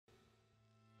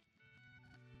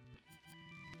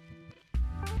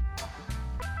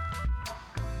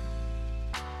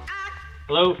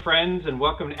Hello, friends, and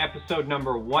welcome to episode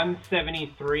number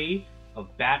 173 of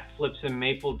Bat Flips and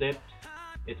Maple Dips.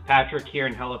 It's Patrick here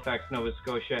in Halifax, Nova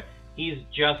Scotia. He's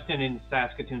Justin in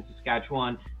Saskatoon,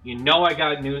 Saskatchewan. You know I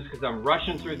got news because I'm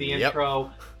rushing through the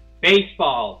intro.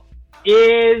 Baseball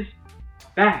is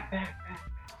back.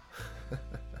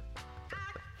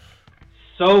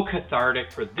 So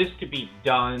cathartic for this to be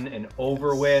done and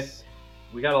over with.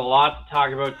 We got a lot to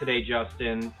talk about today,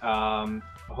 Justin.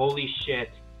 Holy shit.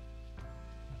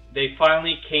 They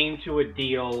finally came to a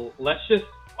deal. Let's just,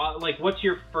 what's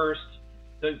your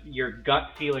your gut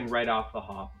feeling right off the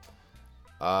hop?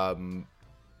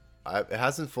 It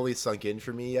hasn't fully sunk in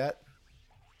for me yet,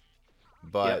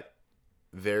 but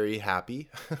very happy.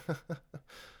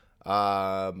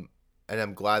 And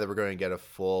I'm glad that we're going to get a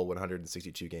full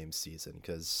 162 game season,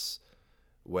 because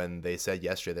when they said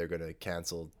yesterday they're going to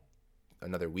cancel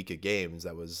another week of games,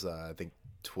 that was I think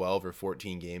 12 or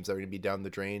 14 games that are going to be down the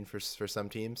drain for some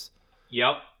teams.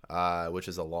 Yep. Which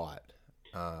is a lot.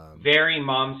 Very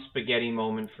mom spaghetti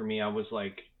moment for me. I was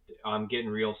like, I'm getting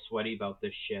real sweaty about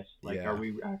this shit. Are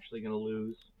we actually going to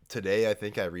lose? Today, I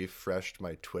think I refreshed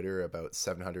my Twitter about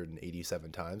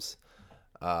 787 times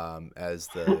as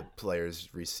the players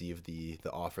received the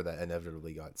offer that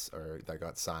inevitably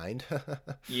got signed.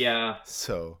 Yeah.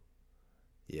 So,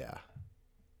 yeah.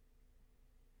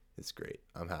 It's great.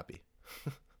 I'm happy.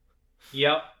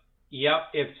 Yep.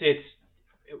 It's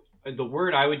the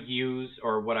word I would use,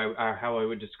 or how I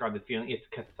would describe the feeling. It's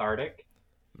cathartic.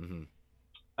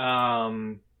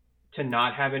 Mm-hmm. To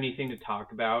not have anything to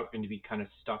talk about and to be kind of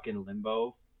stuck in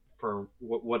limbo for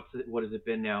what has it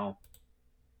been now?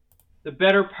 The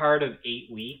better part of 8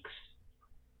 weeks.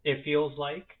 It feels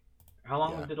like. How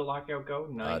long did the lockout go?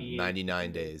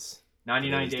 99 days.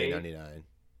 99 days. Day 99.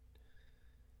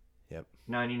 Yep.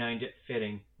 99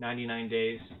 fitting. 99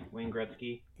 days. Wayne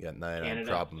Gretzky. You got 99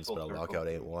 problems, but a lockout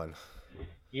ain't one.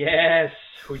 Yes.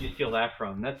 Who'd you steal that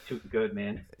from? That's too good,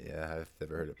 man. Yeah, I've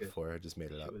never heard it before. I just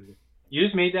made it up. You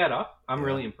just made that up? I'm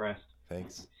really impressed.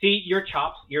 Thanks. See, your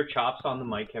chops on the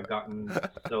mic have gotten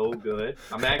so good.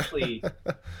 I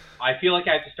feel like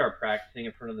I have to start practicing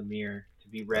in front of the mirror to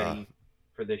be ready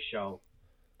for this show.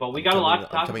 But we got a lot to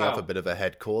talk about. I'm coming off a bit of a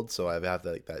head cold, so I have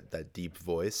that deep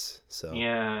voice. So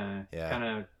yeah.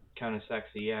 Kind of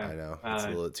sexy. Yeah, I know it's a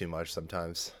little too much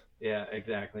sometimes. Yeah,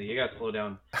 exactly. You got to slow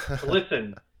down. So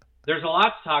listen, there's a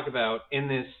lot to talk about in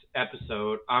this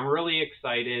episode. I'm really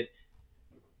excited.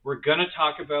 We're gonna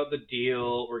talk about the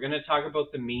deal. We're gonna talk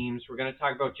about the memes. We're gonna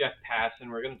talk about Jeff Passan.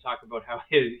 We're gonna talk about how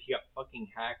he got fucking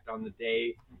hacked on the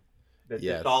day that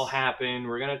this all happened.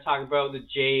 We're gonna talk about the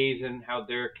Jays and how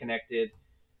they're connected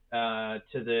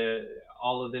to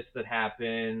all of this that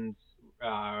happened.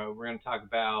 We're going to talk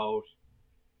about,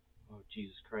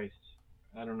 Jesus Christ,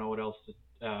 I don't know what else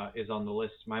is on the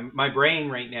list. My brain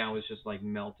right now is just like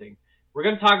melting. We're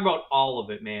going to talk about all of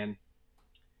it, man.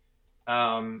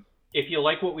 If you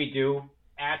like what we do,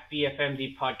 at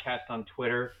BFMD Podcast on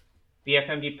Twitter,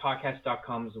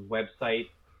 BFMDpodcast.com is a website,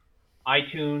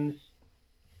 iTunes,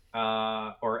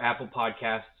 or Apple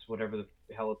Podcasts, whatever the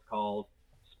hell it's called,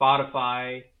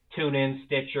 Spotify, TuneIn,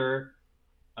 Stitcher,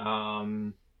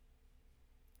 others.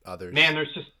 Man,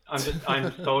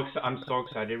 I'm so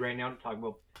excited right now to talk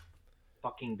about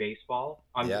fucking baseball.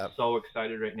 I'm just so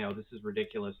excited right now. This is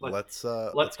ridiculous. Let's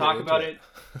talk about it.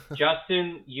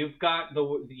 Justin, you've got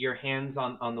your hands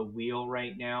on the wheel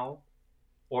right now,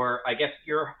 or I guess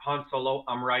you're Han Solo.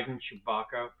 I'm riding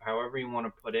Chewbacca. However you want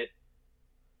to put it.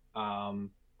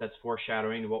 That's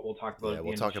foreshadowing to what we'll talk about. Yeah,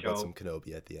 we'll talk about some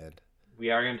Kenobi at the end. We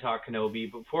are going to talk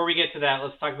Kenobi. But before we get to that,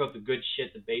 let's talk about the good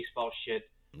shit, the baseball shit.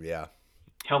 Yeah.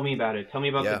 Tell me about it. Tell me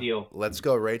about the deal. Let's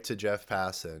go right to Jeff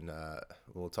Passan.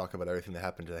 We'll talk about everything that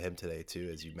happened to him today,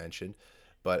 too, as you mentioned.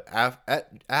 But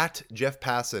at Jeff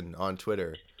Passan on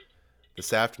Twitter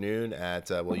this afternoon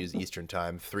at, we'll use Eastern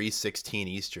time, 3:16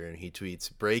 Eastern, he tweets,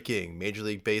 "Breaking, Major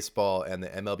League Baseball and the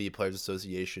MLB Players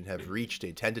Association have reached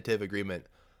a tentative agreement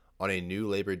on a new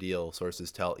labor deal,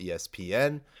 sources tell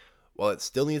ESPN. While it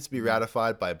still needs to be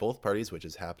ratified by both parties, which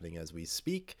is happening as we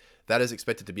speak, that is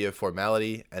expected to be a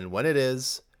formality. And when it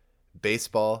is,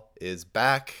 baseball is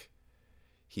back."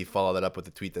 He followed that up with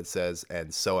a tweet that says,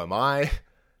 "And so am I."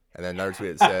 And then another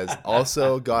tweet that says,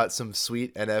 "Also got some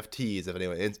sweet NFTs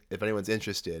if anyone's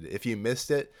interested." If you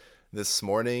missed it this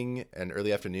morning and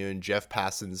early afternoon, Jeff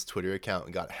Passan's Twitter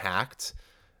account got hacked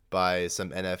by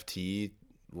some NFT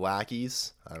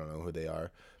lackeys. I don't know who they are.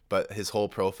 But his whole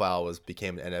profile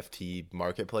became an NFT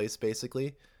marketplace,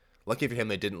 basically. Lucky for him,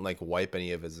 they didn't wipe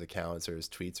any of his accounts or his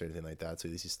tweets or anything like that. So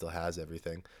at least he still has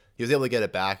everything. He was able to get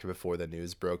it back before the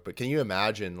news broke. But can you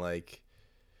imagine,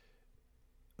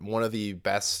 one of the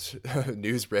best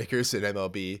newsbreakers in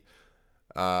MLB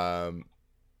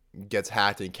gets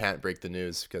hacked and can't break the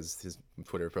news because his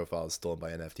Twitter profile is stolen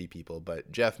by NFT people.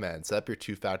 But Jeff, man, set up your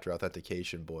 2-factor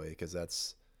authentication, boy, because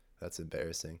that's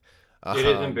embarrassing. It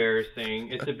is embarrassing.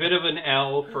 It's a bit of an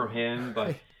L for him,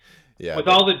 but yeah, with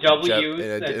all the W's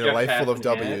in a life full of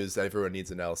W's, everyone needs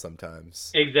an L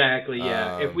sometimes. Exactly,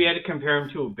 yeah. If we had to compare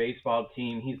him to a baseball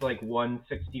team, he's like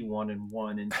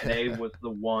 161-1, and today was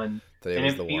the one. And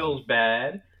it feels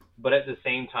bad, but at the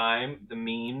same time, the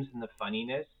memes and the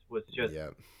funniness was just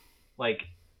like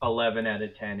 11 out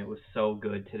of 10. It was so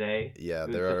good today. Yeah,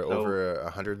 there are over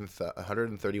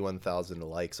 131,000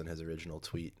 likes on his original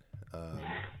tweet.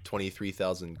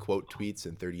 23,000 quote tweets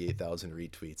and 38,000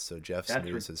 retweets. So Jeff's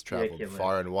news has traveled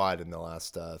far and wide in the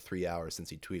last 3 hours since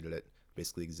he tweeted it.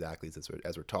 Basically exactly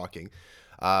as we're talking.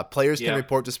 Players can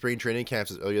report to spring training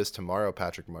camps as early as tomorrow,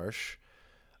 Patrick Marsh.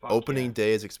 Opening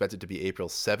day is expected to be April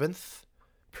 7th,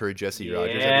 per Jesse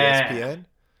Rogers at ESPN.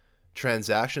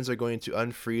 Transactions are going to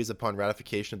unfreeze upon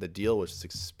ratification of the deal, which is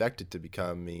expected to be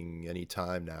coming any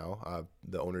time now.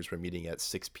 The owners were meeting at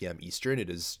 6 p.m. Eastern. It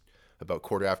is about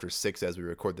 6:15 as we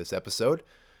record this episode.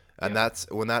 And that's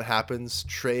when that happens,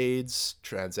 trades,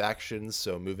 transactions,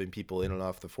 so moving people in and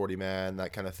off the 40-man,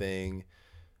 that kind of thing,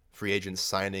 free agent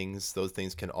signings, those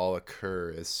things can all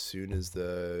occur as soon as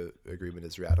the agreement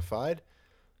is ratified.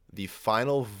 The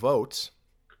final vote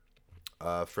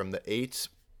from the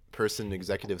 8-person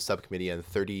executive subcommittee and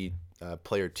 30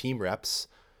 player team reps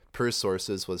per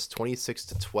sources was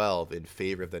 26-12 in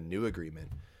favor of the new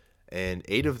agreement. And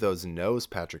 8 of those no's,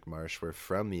 Patrick Marsh, were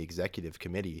from the executive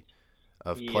committee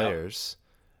of players.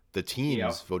 The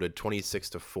teams voted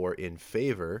 26-4 in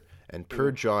favor. And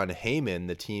per John Heyman,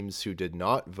 the teams who did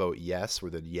not vote yes were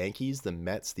the Yankees, the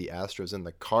Mets, the Astros, and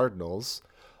the Cardinals,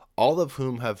 all of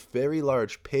whom have very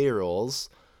large payrolls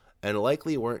and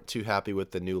likely weren't too happy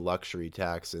with the new luxury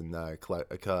tax and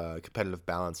competitive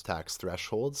balance tax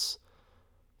thresholds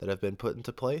that have been put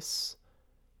into place.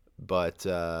 But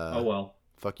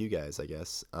fuck you guys, I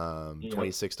guess.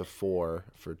 26-4 for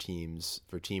team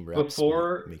reps.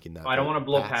 Before making that I don't want to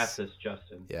blow past this,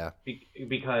 Justin. Yeah.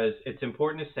 Because it's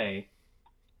important to say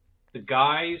the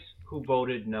guys who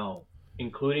voted no,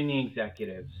 including the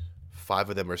executives. 5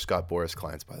 of them are Scott Boras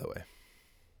clients, by the way.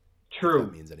 True. If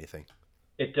that means anything.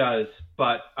 It does,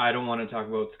 but I don't want to talk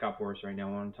about Scott Boras right now.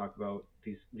 I want to talk about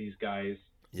these guys.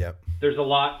 Yep. There's a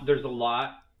lot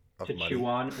to chew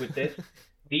on with this.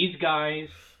 These guys,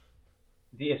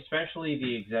 especially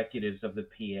the executives of the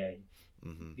PA,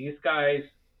 these guys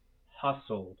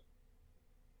hustled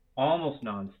almost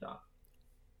nonstop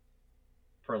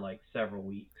for like several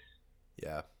weeks.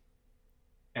 Yeah.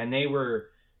 And they were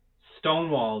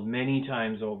stonewalled many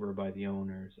times over by the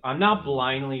owners. I'm not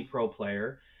blindly pro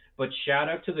player, but shout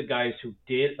out to the guys who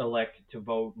did elect to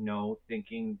vote no,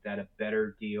 thinking that a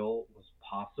better deal was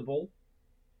possible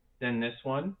than this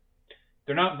one.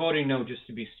 They're not voting no just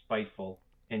to be spiteful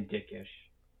and dickish.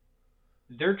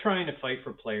 They're trying to fight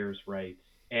for players' rights.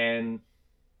 And,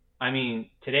 I mean,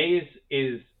 today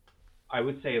is I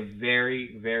would say, a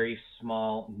very, very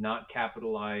small, not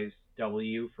capitalized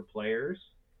W for players.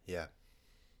 Yeah.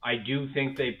 I do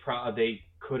think they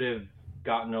could have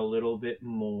gotten a little bit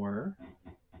more,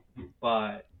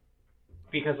 but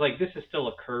because this is still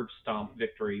a curb stomp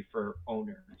victory for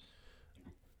owners.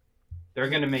 They're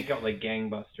going to make out like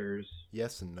gangbusters.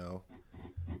 Yes and no.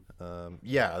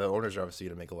 Yeah, the owners are obviously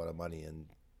going to make a lot of money, and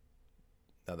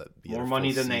now that more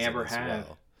money than they ever had.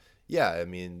 Well. Yeah, I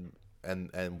mean,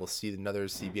 and we'll see another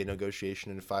CBA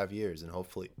negotiation in 5 years, and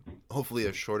hopefully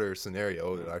a shorter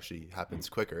scenario that actually happens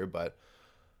quicker. But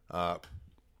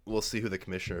we'll see who the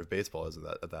commissioner of baseball is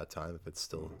at that time, if it's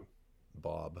still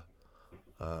Bob.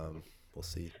 We'll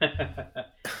see.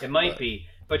 It might be.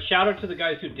 But shout out to the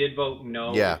guys who did vote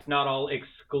no. Yeah. It's not all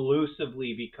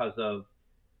exclusively because of,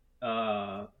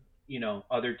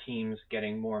 other teams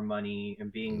getting more money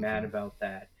and being mad about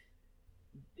that.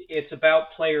 It's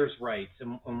about players' rights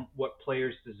and what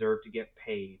players deserve to get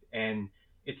paid. And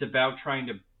it's about trying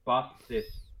to bust this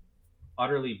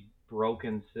utterly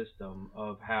broken system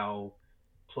of how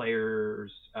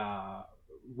players'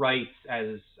 rights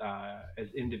as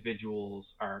individuals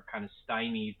are kind of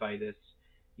stymied by this.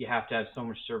 You have to have so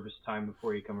much service time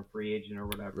before you become a free agent or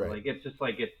whatever. Right.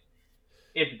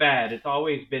 It's bad. It's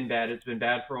always been bad. It's been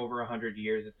bad for over 100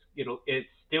 years. It's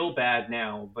still bad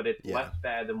now, but it's less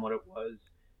bad than what it was,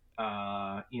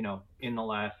 in the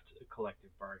last collective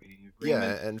bargaining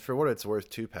agreement. Yeah, and for what it's worth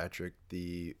too, Patrick,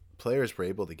 the players were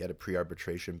able to get a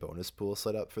pre-arbitration bonus pool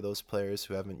set up for those players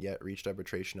who haven't yet reached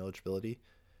arbitration eligibility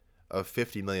of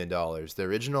 $50 million. The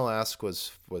original ask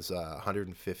was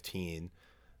 115.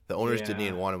 The owners didn't Yeah.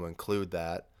 even want to include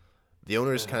that. The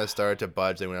owners kind of started to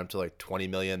budge. They went up to like 20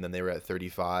 million, then they were at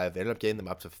 35. They ended up getting them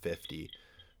up to 50.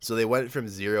 So they went from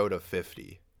 0 to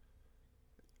 50.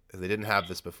 They didn't have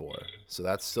this before. So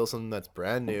that's still something that's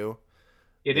brand new.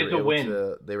 It is a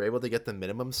win. They were able to get the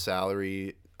minimum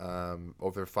salary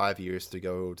over 5 years to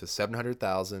go to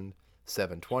 700,000,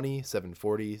 720,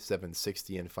 740,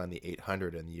 760, and finally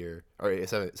 800 in year, or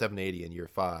 780 in year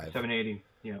 5. 780.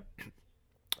 Yeah.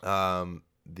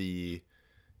 The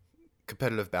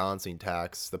competitive balancing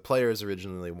tax, the players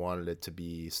originally wanted it to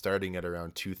be starting at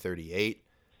around 238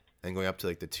 and going up to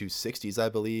like the 260s, I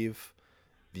believe.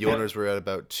 The owners were at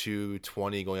about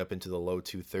 220 going up into the low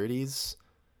 230s.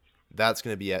 That's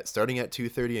going to be starting at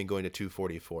 230 and going to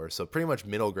 244. So pretty much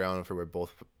middle ground for where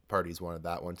both parties wanted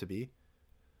that one to be.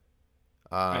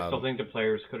 I still think the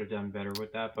players could have done better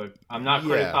with that, but I'm not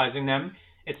criticizing them.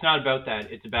 It's not about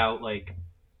that. It's about like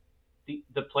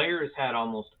the players had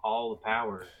almost all the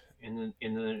power in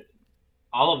the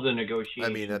all of the negotiations. I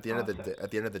mean, at the end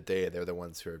of the day, they're the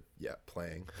ones who are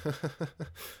playing.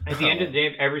 At the end of the day,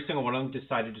 if every single one of them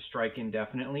decided to strike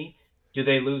indefinitely, do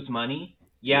they lose money?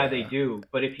 Yeah, they do.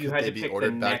 But if you had to pick the next,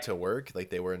 ordered back to work like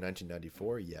they were in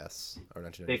 1994, yes, or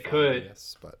 1995, they could.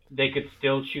 Yes, but they could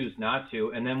still choose not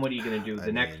to. And then what are you going to do?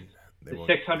 The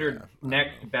 600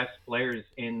 next best players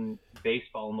in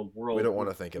baseball in the world. We don't want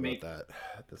to think about that.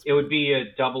 It would be a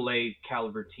AA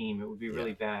caliber team. It would be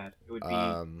really bad. It would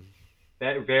be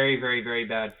very, very, very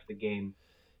bad for the game.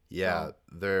 Yeah,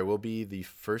 there will be the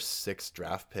first 6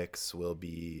 draft picks will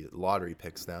be lottery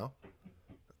picks now.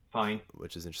 Fine.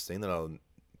 Which is interesting. That'll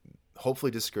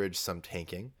hopefully discourage some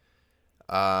tanking,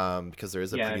 because there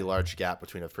is a pretty large gap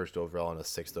between a first overall and a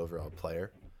 6th overall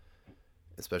player,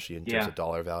 especially in terms of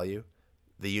dollar value.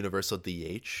 The universal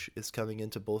DH is coming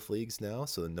into both leagues now,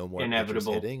 so no more pitchers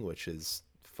hitting, which is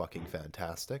fucking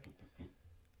fantastic.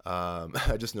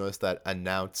 I just noticed that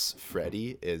Announce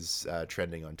Freddy is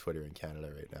trending on Twitter in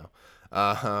Canada right now.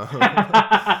 I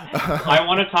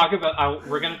want to talk about.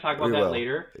 We're going to talk about that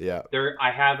later. Yeah.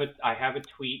 I have a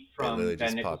tweet from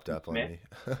Ben Nicholson Smith.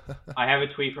 I have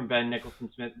a tweet from Ben Nicholson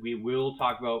Smith. We will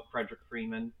talk about Frederick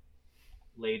Freeman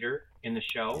later in the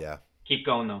show. Yeah. Keep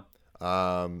going though.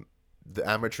 The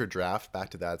amateur draft, back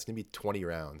to that, it's going to be 20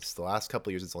 rounds. The last couple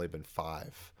of years, it's only been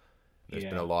 5. There's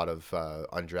been a lot of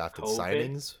undrafted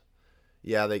signings.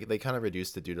 Yeah, they kind of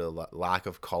reduced it due to lack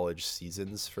of college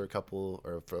seasons for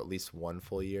for at least one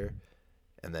full year,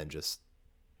 and then just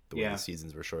the way the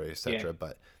seasons were short, etc. Yeah.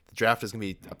 But the draft is going to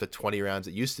be up to 20 rounds.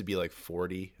 It used to be like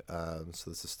 40, so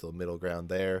this is still middle ground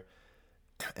there.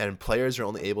 And players are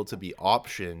only able to be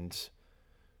optioned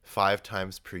 5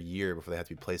 times per year before they have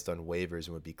to be placed on waivers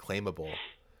and would be claimable.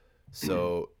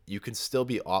 So you can still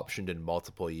be optioned in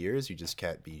multiple years. You just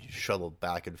can't be shuttled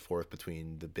back and forth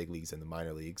between the big leagues and the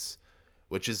minor leagues,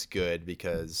 which is good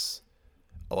because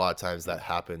a lot of times that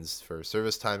happens for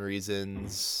service time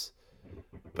reasons,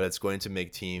 but it's going to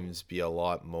make teams be a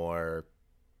lot more,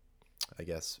 I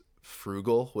guess,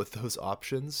 frugal with those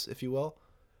options, if you will,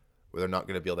 where they're not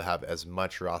going to be able to have as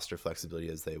much roster flexibility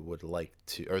as they would like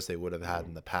to, or as they would have had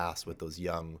in the past with those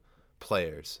young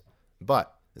players.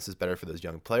 But this is better for those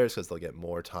young players because they'll get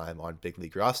more time on big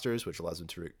league rosters, which allows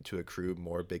them to accrue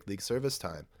more big league service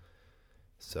time.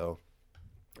 So,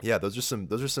 yeah, those are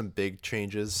some big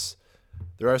changes.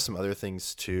 There are some other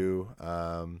things too.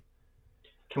 Can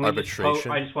we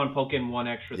arbitration. I just want to poke in one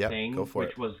extra thing, go for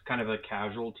which was kind of a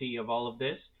casualty of all of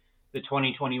this. The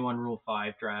 2021 Rule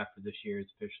 5 draft for this year is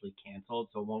officially canceled,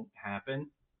 so it won't happen.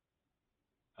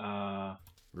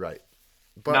 Right.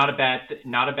 But not a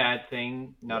bad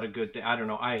thing, not a good thing. I don't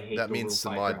know. I hate that. Means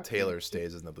Samad Taylor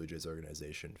stays in the Blue Jays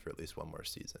organization for at least one more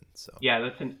season. So yeah,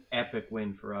 that's an epic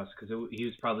win for us because he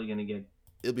was probably going to get.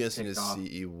 It'll be interesting to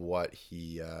see what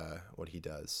he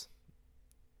does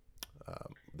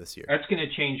this year. That's going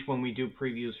to change when we do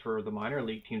previews for the minor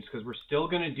league teams because we're still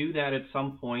going to do that at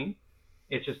some point.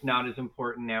 It's just not as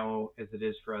important now as it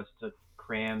is for us to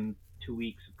cram 2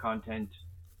 weeks of content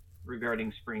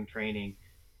regarding spring training.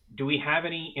 Do we have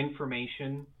any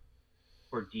information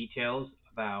or details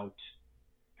about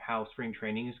how spring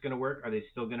training is going to work? Are they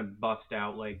still going to bust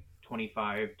out like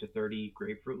 25 to 30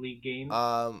 Grapefruit League games?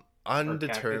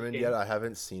 Undetermined yet. I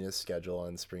haven't seen a schedule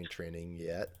on spring training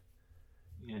yet.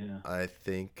 Yeah. I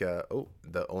think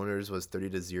the owners was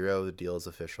 30-0. The deal is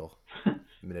official a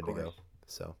minute ago.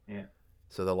 So yeah.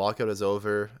 So the lockout is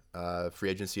over. Free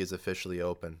agency is officially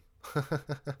open.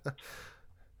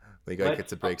 We gotta get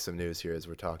to break some news here as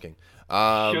we're talking.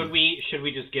 Should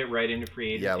we just get right into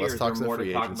free agency? Yeah, let's talk some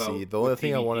free agency. The only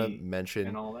thing I want to mention,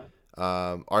 and all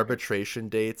that? Arbitration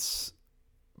dates,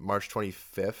 March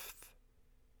 25th.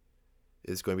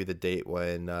 is going to be the date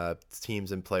when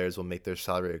teams and players will make their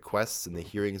salary requests, and the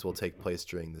hearings will take place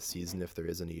during the season if there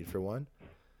is a need for one.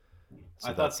 So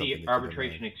I thought the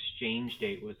arbitration exchange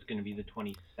date was going to be the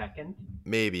 22nd.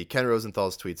 Maybe. Ken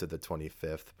Rosenthal's tweets at the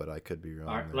 25th, but I could be wrong.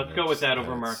 All right, let's go with that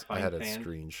over Mark Fine. I had a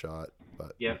screenshot,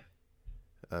 but yep.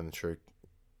 I'm sure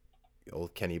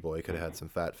old Kenny boy could have had some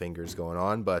fat fingers going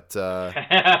on, but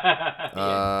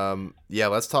yeah,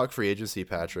 let's talk free agency,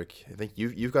 Patrick. I think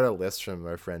you've got a list from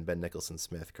our friend Ben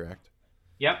Nicholson-Smith, correct?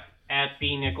 Yep, at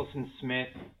B Nicholson-Smith.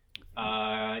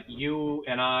 You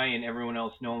and I and everyone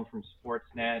else know him from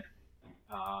Sportsnet.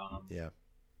 Yeah.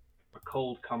 A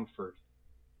cold comfort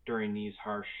during these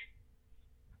harsh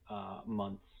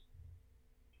months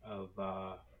of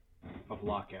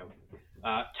lockout.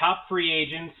 Top free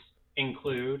agents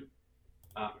include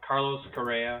Carlos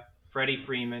Correa, Freddie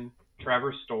Freeman,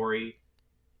 Trevor Story,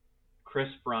 Chris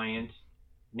Bryant,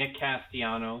 Nick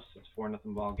Castellanos. It's 4-0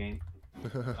 ball game.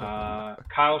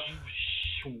 Kyle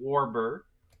Schwarber.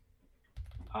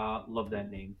 Love that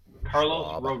name.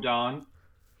 Carlos Rodon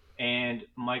and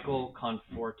Michael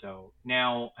Conforto.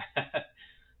 Now,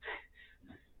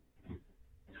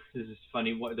 this is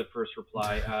funny. What the first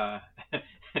reply?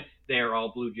 They are all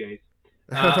Blue Jays.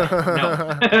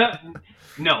 No,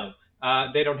 no.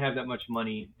 They don't have that much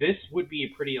money. This would be a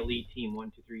pretty elite team.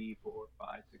 1, 2, 3, 4,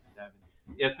 5, 6, 7.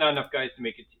 It's not enough guys to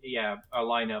make it. A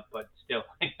lineup, but still,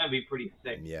 that'd be pretty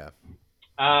sick. Yeah.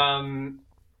 I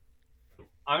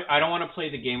don't want to play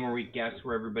the game where we guess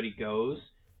where everybody goes.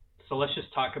 So let's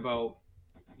just talk about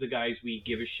the guys we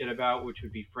give a shit about, which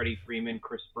would be Freddie Freeman,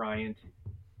 Chris Bryant.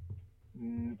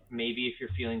 Maybe if you're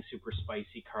feeling super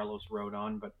spicy, Carlos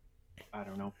Rodon, but I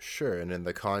don't know. Sure, and in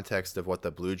the context of what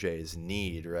the Blue Jays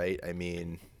need, right? I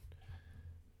mean,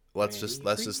 let's just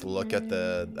look at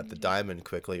the diamond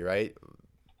quickly, right?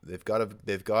 They've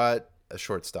got a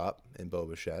shortstop in Bo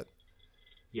Bichette.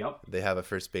 Yep. They have a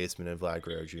first baseman in Vlad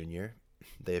Guerrero Jr.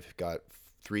 They've got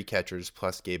 3 catchers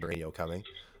plus Gabe Moreno coming.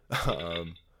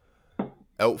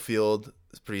 Outfield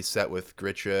is pretty set with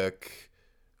Grichuk,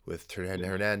 with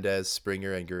Hernandez,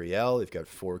 Springer, and Gurriel. They've got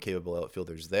 4 capable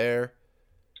outfielders there.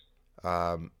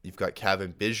 You've got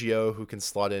Kevin Biggio, who can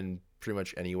slot in pretty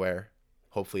much anywhere.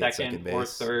 Hopefully at second base. Or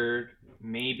third.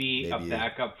 Maybe a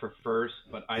backup for first,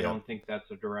 but I don't think that's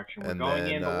the direction we're going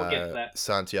in, but we'll get to that.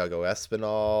 Santiago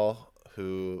Espinal,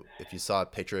 who, if you saw a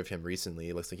picture of him recently,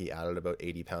 it looks like he added about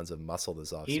 80 pounds of muscle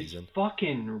this offseason. He's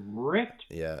fucking ripped,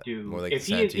 dude. More like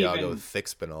Santiago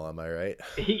Thickspinal, am I right?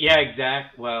 Yeah,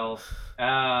 exactly. Well,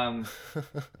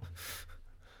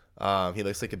 he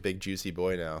looks like a big juicy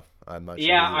boy now. I'm not sure.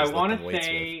 Yeah, I want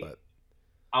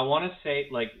to say,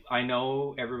 like, I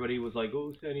know everybody was like,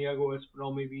 oh, Santiago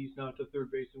Espinal, maybe he's not the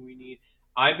third baseman we need.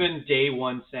 I've been day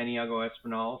one Santiago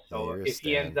Espinal, so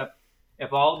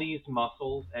if all these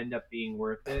muscles end up being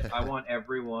worth it, I want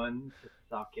everyone to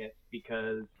suck it,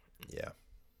 because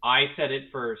I said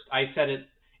it first. I said it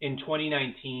in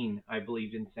 2019. I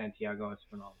believed in Santiago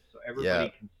Espinal, so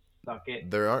everybody can suck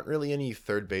it. There aren't really any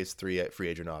third base free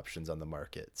agent options on the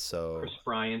market. So Chris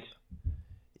Bryant.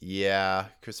 Yeah,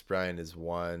 Chris Bryant is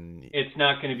one. It's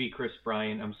not going to be Chris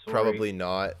Bryant. I'm sorry. Probably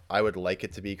not. I would like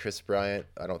it to be Chris Bryant.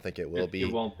 I don't think it will be.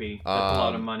 It won't be. That's a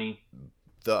lot of money.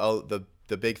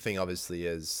 The big thing obviously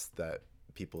is that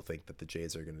people think that the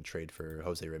Jays are going to trade for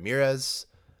Jose Ramirez.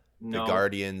 No. The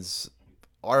Guardians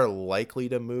are likely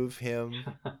to move him,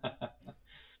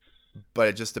 but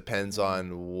it just depends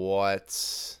on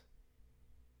what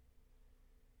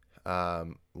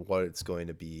it's going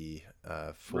to be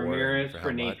for. Ramirez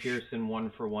for Nate Pearson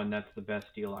 1-for-1. That's the best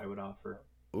deal I would offer.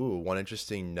 Ooh, one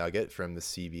interesting nugget from the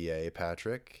CBA,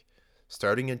 Patrick.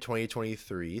 Starting in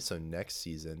 2023, so next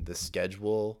season, the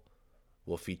schedule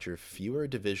will feature fewer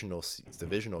divisional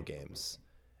games.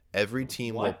 Every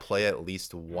team will play at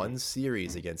least one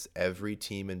series against every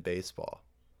team in baseball.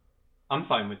 I'm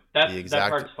fine with that. The exact that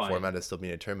part's fine. Format is still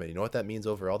being determined. You know what that means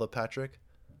overall, though, Patrick?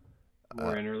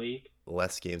 More interleague.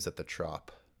 Less games at the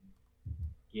Trop.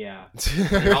 Yeah.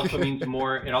 It also means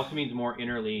more. It also means more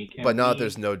interleague. But now that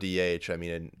there's no DH, I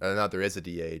mean, now that there is a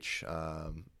DH,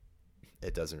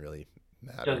 it doesn't really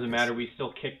matter. Doesn't matter. We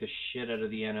still kick the shit out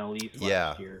of the NL East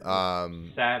last year.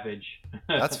 Savage.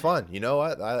 That's fun. You know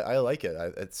what? I like it.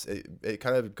 It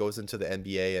kind of goes into the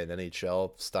NBA and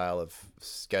NHL style of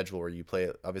schedule where you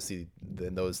play. Obviously,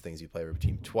 in those things you play every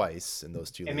team twice in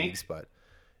those two leagues, but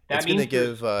it's going to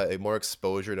give more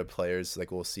exposure to players.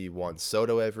 Like we'll see Juan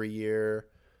Soto every year.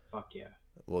 Fuck yeah.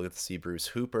 We'll get to see Bruce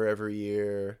Hooper every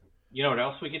year. You know what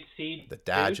else we get to see? The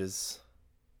Dodgers.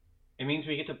 It means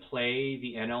we get to play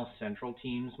the NL Central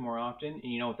teams more often.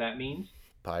 And you know what that means?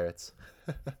 Pirates.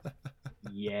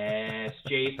 Yes,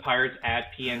 Jays Pirates at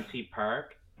PNC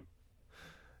Park.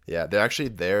 Yeah, they're actually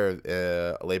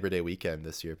there Labor Day weekend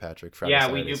this year, Patrick. Friday, Yeah,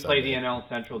 we Saturday, do play the Sunday. NL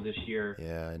Central this year.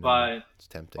 Yeah, I know. But It's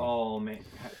tempting. oh man,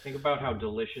 think about how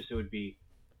delicious it would be.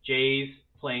 Jays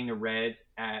playing the Reds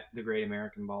at the Great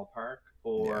American Ballpark,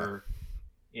 or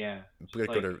yeah, They'll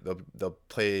like, they'll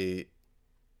play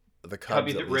the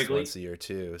Cubs Cubbies at at least Wrigley. once a year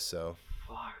too. So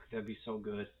Fuck, that'd be so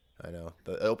good. I know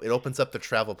it opens up the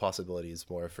travel possibilities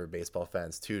more for baseball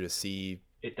fans too, to see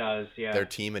It does, yeah. their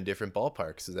team in different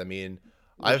ballparks. I mean,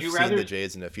 Would I've you seen rather- the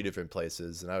Jays in a few different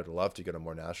places, and I would love to go to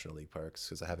more National League parks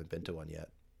because I haven't been to one yet.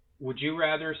 Would you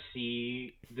rather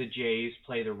see the Jays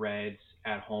play the Reds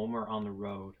at home or on the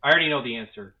road? I already know the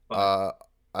answer, but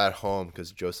At home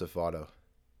because Joseph Votto.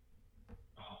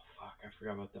 oh fuck, I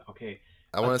forgot about that. Okay,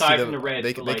 I want to Aside see from them. the Reds,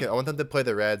 They but, can. I want them to play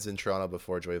the Reds in Toronto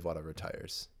before Joey Votto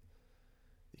retires.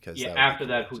 Because yeah. that would After be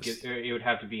that, cool. who gets? It would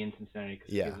have to be in Cincinnati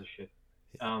because Yeah. who gives a shit.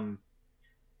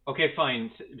 Okay,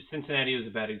 fine. Cincinnati was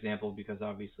a bad example because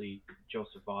obviously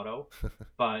Joseph Votto.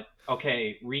 But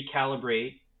okay,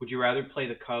 recalibrate. Would you rather play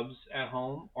the Cubs at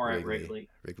home or at Wrigley?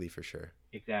 Wrigley for sure.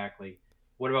 Exactly.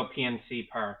 What about PNC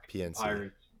Park? PNC.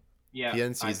 Pirates. Yeah.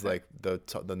 PNC's like the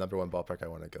number one ballpark I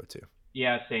want to go to.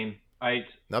 Yeah, same.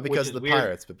 Not because of the weird.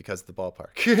 Pirates, but because of the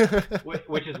ballpark.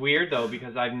 Which is weird though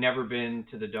because I've never been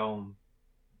to the Dome,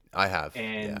 I have.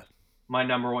 and my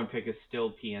number one pick is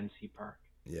still PNC Park.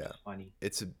 Yeah. It's funny.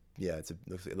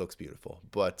 It looks beautiful.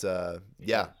 But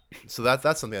yeah. So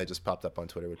that's something that just popped up on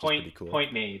Twitter, which is pretty cool.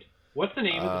 Point made. What's the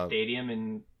name of the stadium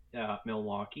in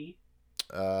Milwaukee?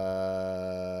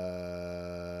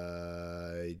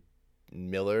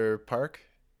 Miller Park.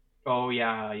 Oh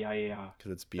yeah.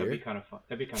 Because it's beer. That'd be kind of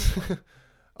fun.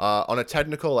 On a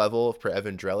technical level, for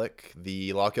Evan Drellick,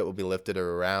 the lockout will be lifted at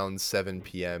around 7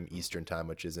 p.m. Eastern time,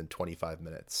 which is in 25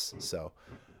 minutes. So,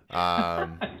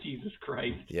 Jesus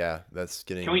Christ. Yeah, that's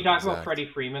getting. Can we talk exact. about Freddie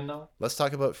Freeman though? Let's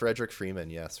talk about Frederick Freeman.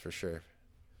 Yes, for sure.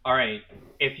 All right.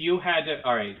 If you had to,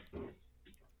 all right.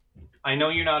 I know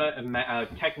you're not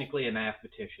technically a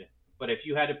mathematician, but if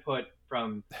you had to put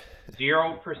from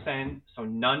 0%, so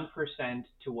none percent,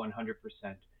 to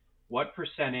 100%, what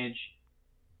percentage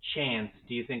chance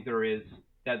do you think there is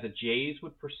that the Jays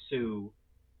would pursue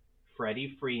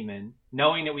Freddie Freeman,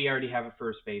 knowing that we already have a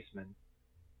first baseman,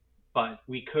 but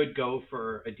we could go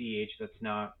for a DH that's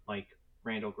not like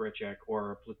Randall Grichuk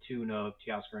or a platoon of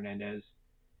Teoscar Hernandez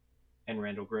and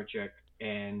Randall Grichuk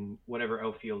and whatever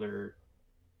outfielder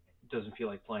doesn't feel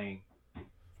like playing?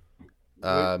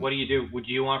 What do you do? Would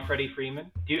you want Freddie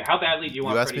Freeman? How badly do you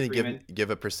want Freddie Freeman? You asked me to give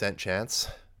a percent chance.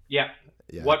 Yeah.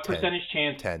 What 10. Percentage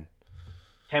chance? 10.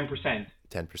 10%.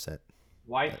 10%.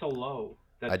 Why so low?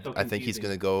 That's so confusing. I think he's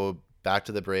going to go back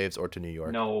to the Braves or to New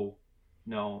York. No.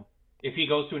 If he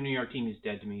goes to a New York team, he's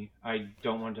dead to me. I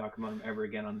don't want to talk about him ever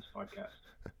again on this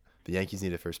podcast. The Yankees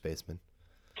need a first baseman.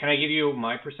 Can I give you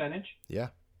my percentage? Yeah.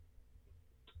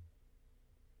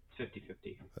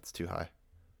 50-50. That's too high.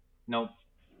 Nope.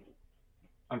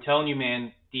 I'm telling you,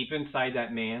 man, deep inside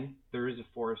that man, there is a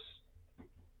force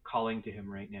calling to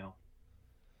him right now.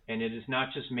 And it is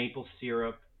not just maple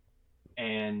syrup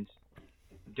and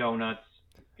donuts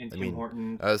and Tim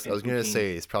Hortons. I was going to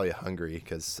say he's probably hungry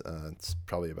because it's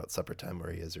probably about supper time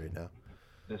where he is right now.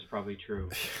 That's probably true.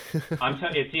 It's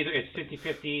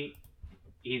 50-50.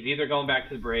 He's either going back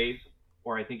to the Braves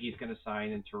or I think he's going to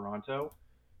sign in Toronto.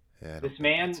 Yeah, this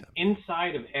man,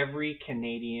 inside of every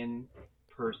Canadian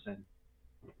person,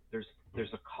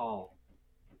 there's a call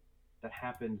that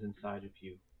happens inside of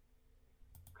you.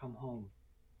 Come home.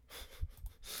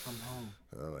 Come home.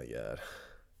 Oh my God.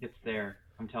 It's there.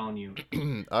 I'm telling you.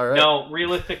 All right. No,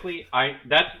 realistically,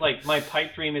 that's like my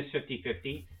pipe dream is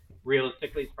 50-50.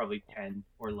 Realistically, it's probably 10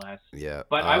 or less. Yeah.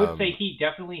 But I would say he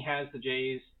definitely has the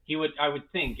Jays. I would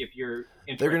think if you're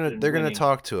interested they're gonna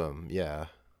talk to him. Yeah.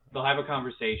 They'll have a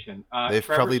conversation. They've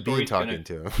probably been talking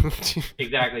to him.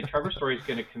 Exactly. Trevor Story's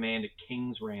going to command a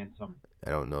king's ransom. I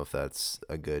don't know if that's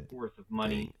a good worth of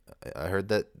money. Thing. I heard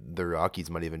that the Rockies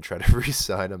might even try to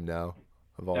re-sign him now.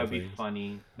 That would be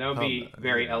funny. That would be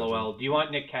very LOL. Do you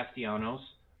want Nick Castellanos?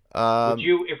 Would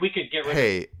you? If we could get rid.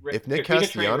 Hey, if Nick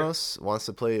Castellanos wants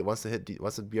to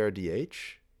be our DH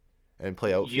and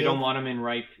play outfield, you don't want him in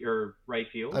right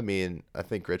field. I mean, I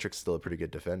think Grichuk's still a pretty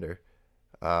good defender.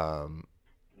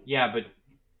 Yeah, but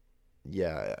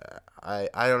yeah,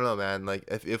 I don't know, man. Like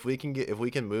if we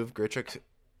can move Grichuk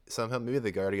somehow, maybe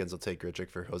the Guardians will take Grichuk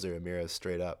for Jose Ramirez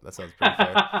straight up. That sounds pretty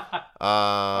fair.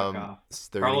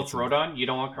 Carlos Rodon? You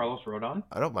don't want Carlos Rodon?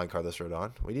 I don't mind Carlos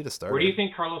Rodon. We need a starter. Where do you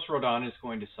think Carlos Rodon is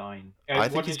going to sign? I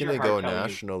think he's going to go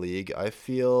National League. I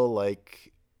feel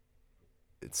like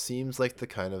it seems like the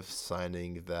kind of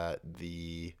signing that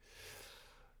I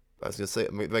was gonna say,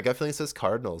 my gut feeling says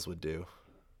Cardinals would do.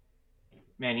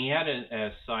 Man, he had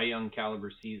a Cy Young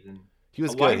caliber season. He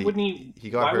was Why good. wouldn't he? He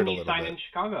got Why hurt wouldn't a he little sign bit. in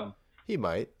Chicago? He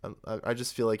might. I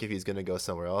just feel like if he's gonna go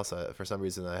somewhere else, for some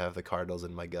reason I have the Cardinals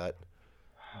in my gut.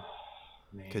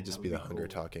 Man, Could just be the hunger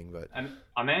cool. talking, but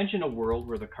Imagine a world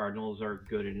where the Cardinals are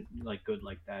good like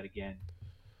that again.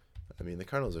 I mean the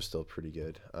Cardinals are still pretty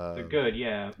good. They're good,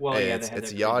 yeah. Well, hey, yeah,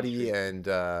 it's Yachty and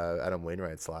Adam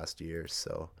Wainwright's last year,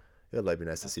 so it would be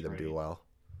nice to see them do well.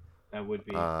 That would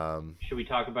be. Should we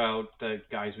talk about the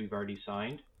guys we've already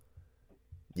signed?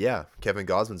 Yeah, Kevin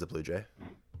Gausman's a Blue Jay.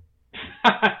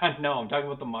 No, I'm talking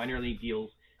about the minor league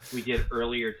deals we did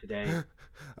earlier today.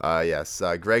 Yes,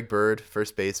 Greg Bird,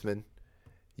 first baseman,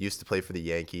 used to play for the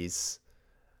Yankees.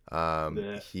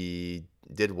 He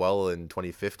did well in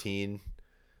 2015.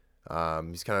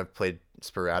 He's kind of played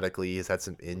sporadically. He's had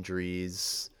some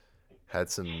injuries, had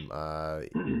some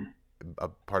a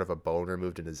part of a bone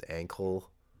removed in his ankle.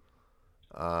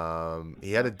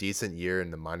 He had a decent year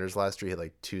in the minors last year. He had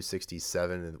like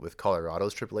 267 with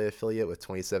Colorado's AAA affiliate with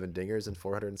 27 dingers and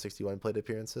 461 plate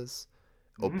appearances.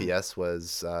 OPS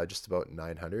was just about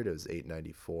 900. It was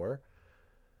 894.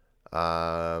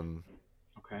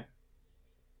 Okay.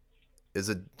 Is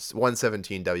a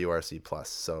 117 WRC plus.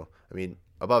 So I mean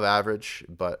above average,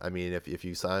 but I mean if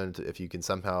you can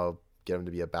somehow get him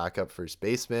to be a backup first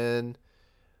baseman,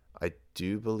 I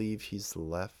do believe he's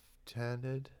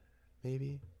left-handed.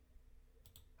 Maybe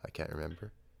I can't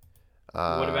remember.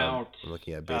 What about? I'm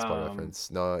looking at Baseball Reference.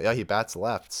 No, yeah, he bats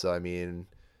left. So I mean,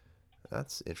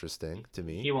 that's interesting to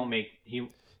me. He won't make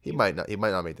He might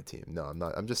not make the team. No, I'm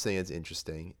not. I'm just saying it's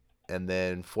interesting. And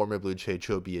then former Blue Jay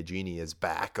Joe Biagini is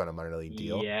back on a minor league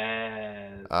deal.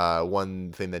 Yes.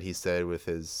 One thing that he said with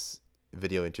his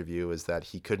video interview is that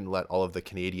he couldn't let all of the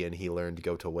Canadian he learned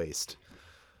go to waste.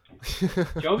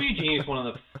 Joe Biagini is one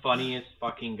of the funniest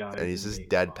fucking guys. And he's just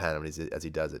deadpan as he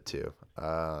does it too.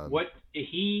 What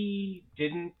he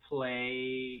didn't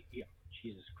play? Yeah,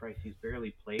 Jesus Christ, he's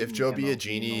barely played. If Joe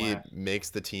Biagini makes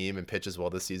the team and pitches well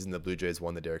this season, the Blue Jays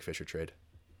won the Derek Fisher trade.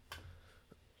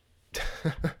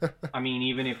 I mean,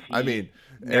 even if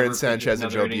Aaron Sanchez and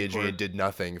Joe Biagini did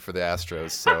nothing for the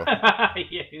Astros, so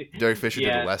yeah. Derek Fisher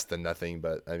did less than nothing.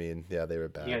 But I mean, yeah, they were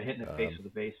bad. He got hit in the face with a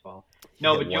baseball.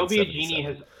 No, but Joe Biagini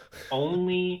has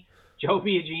only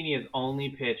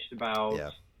pitched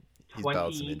about he's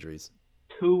battled some injuries.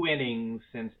 2 innings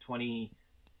since since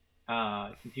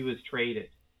he was traded.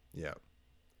 Yeah.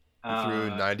 He threw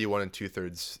 91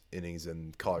 2/3 innings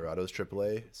in Colorado's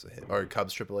AAA, or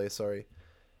Cubs AAA, sorry.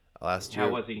 Last year,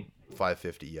 how was he?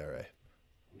 5.50 ERA.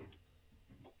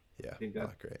 Yeah,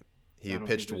 not great. He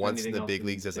pitched once in the big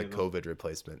leagues as a COVID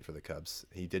replacement for the Cubs.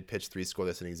 He did pitch 3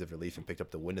 scoreless innings of relief and picked up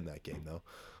the win in that game, though.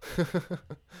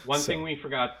 One thing we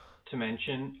forgot to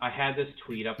mention, I had this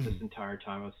tweet up this entire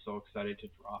time. I was so excited to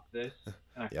drop this,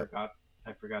 and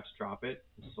I forgot to drop it.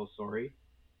 I'm so sorry.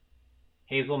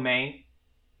 Hazel May,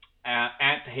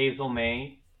 at Hazel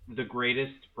May, the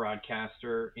greatest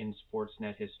broadcaster in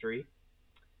Sportsnet history.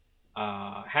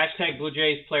 Hashtag Blue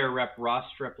Jays player rep Ross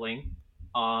Stripling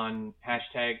on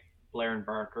hashtag Blair and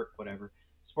Barker, whatever.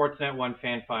 Sportsnet 1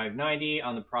 Fan 590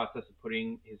 on the process of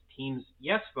putting his team's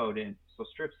yes vote in. So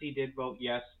Stripsy did vote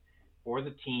yes for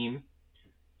the team.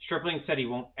 Stripling said he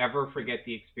won't ever forget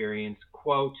the experience.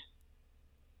 Quote,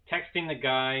 texting the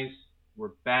guys, we're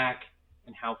back,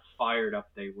 and how fired up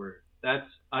they were.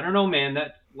 I don't know, man,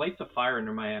 that lights a fire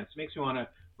under my ass. It makes me want to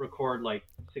record like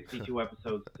 62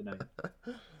 episodes tonight.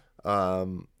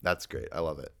 That's great. I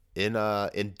love it. In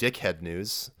dickhead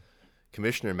news,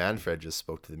 Commissioner Manfred just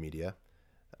spoke to the media.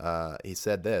 He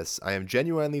said this: I am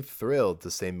genuinely thrilled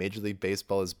to say Major League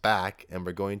Baseball is back and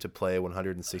we're going to play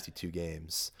 162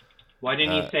 games. Why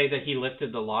didn't he say that he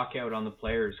lifted the lockout on the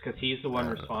players? Because he's the one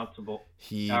responsible.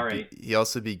 All right. He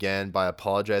also began by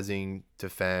apologizing to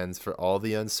fans for all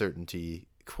the uncertainty,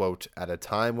 quote, at a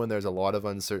time when there's a lot of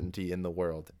uncertainty in the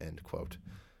world, end quote.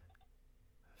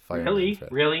 Fire really?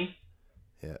 Manfred. Really?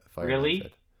 Yeah. Fire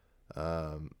really?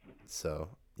 Manfred. So,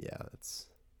 yeah, it's...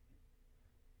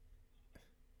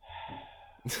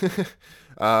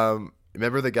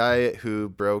 remember the guy who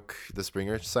broke the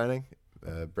Springer signing?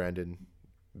 Brandon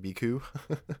Biku?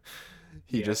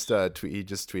 He just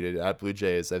tweeted, at Blue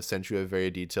Jays, I've sent you a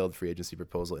very detailed free agency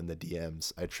proposal in the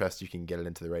DMs. I trust you can get it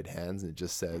into the right hands. And it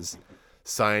just says,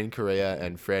 sign Correa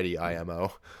and Freddie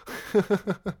IMO.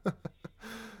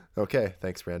 Okay,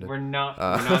 thanks, Brandon. We're not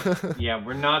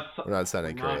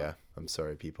signing Correa. I'm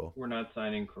sorry, people. We're not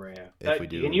signing Correa. If we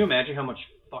do, can you imagine how much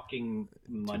fucking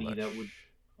money that would?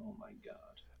 Oh my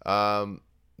god.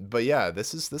 But yeah,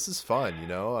 this is fun. You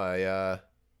know,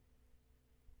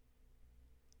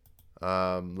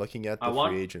 looking at I the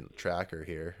want free agent tracker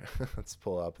here. Let's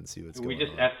pull up and see what's we going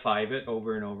just on. F5 it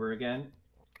over and over again.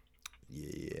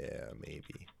 Yeah,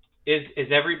 maybe.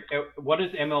 What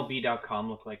does MLB.com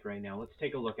look like right now? Let's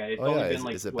take a look at it. It's Oh yeah, only been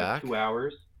like is it what back? 2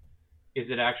 hours. Is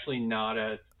it actually not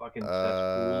a fucking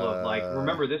cesspool of like? Uh,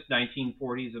 Remember this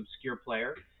 1940s obscure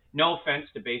player? No offense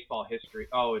to baseball history.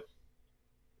 Oh, it's.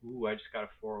 Ooh, I just got a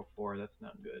 404. That's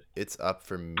not good. it's up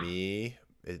for me.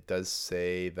 It does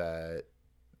say that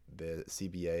the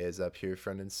CBA is up here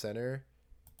front and center.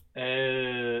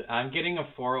 I'm getting a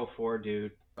 404,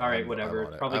 dude. Oh, All right, I'm whatever. on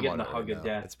It's it. probably I'm getting on the it right hug of now.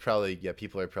 death. It's probably, yeah,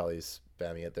 people are probably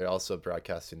spamming it. They're also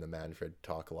broadcasting the Manfred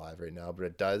Talk live right now, but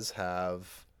it does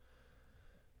have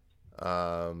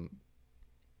um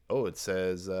oh, it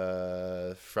says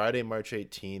Friday, March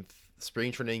 18th.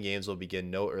 Spring training games will begin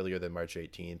no earlier than March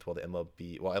 18th while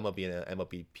MLB and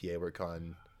MLBPA work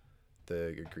on the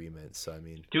agreement. So I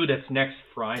mean, Dude, that's next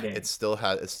Friday. it still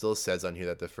says on here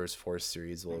that the first four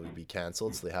series will be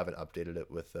canceled, so they haven't updated it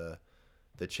with the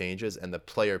changes, and the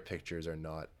player pictures are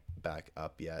not back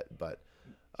up yet, but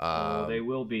Oh, they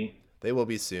will be. they will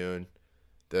be soon.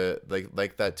 The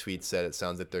like that tweet said, it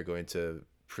sounds like they're going to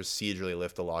procedurally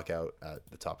lift the lockout at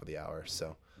the top of the hour.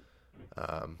 So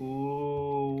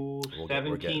Ooh, we're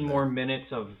 17 getting more there. minutes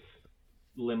of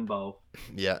limbo.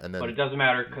 Yeah, and But then it doesn't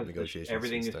matter because negotiations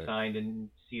everything can is start. signed and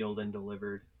sealed and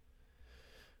delivered.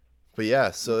 But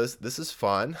yeah, so this is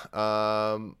fun.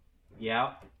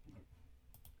 Yeah.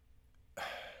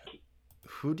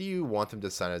 Who do you want them to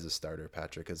sign as a starter,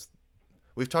 Patrick? Because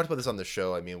we've talked about this on the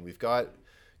show. I mean, we've got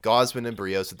Gosman and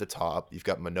Barrios at the top. You've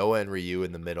got Manoah and Ryu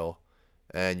in the middle,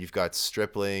 and you've got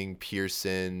Stripling,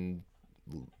 Pearson,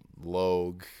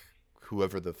 Logue,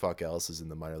 whoever the fuck else is in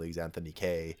the minor leagues, Anthony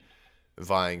Kay,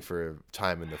 vying for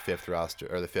time in the fifth roster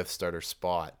or the fifth starter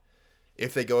spot.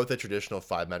 If they go with the traditional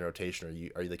 5-man rotation,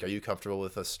 are you comfortable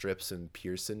with a Strips and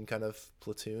Pearson kind of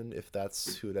platoon if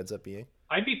that's who it ends up being?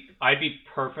 I'd be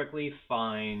perfectly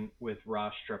fine with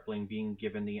Ross Stripling being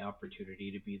given the opportunity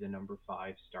to be the number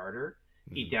 5 starter.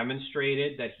 He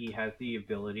demonstrated that he has the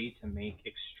ability to make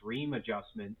extreme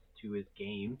adjustments to his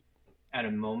game at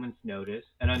a moment's notice.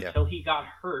 And until he got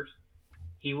hurt,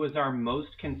 he was our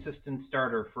most consistent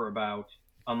starter for about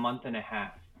a month and a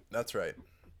half. That's right.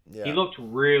 Yeah. He looked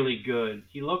really good.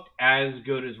 He looked as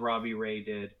good as Robbie Ray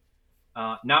did.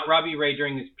 Not Robbie Ray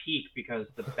during his peak, because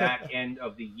the back end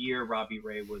of the year, Robbie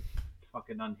Ray was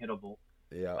fucking unhittable.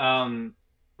 Yeah.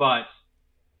 But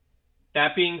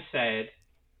that being said,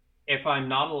 if I'm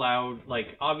not allowed,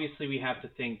 like, obviously we have to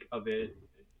think of it,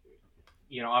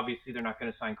 you know, obviously they're not going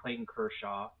to sign Clayton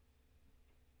Kershaw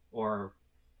or,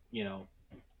 you know,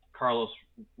 Carlos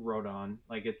Rodon.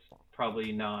 Like, it's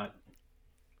probably not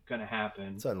going to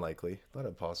happen. It's unlikely, not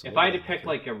impossible. If I had to pick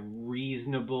like a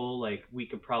reasonable, like we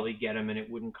could probably get him and it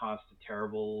wouldn't cost a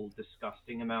terrible,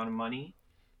 disgusting amount of money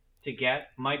to get,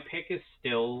 my pick is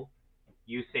still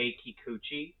Yusei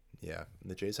Kikuchi. Yeah,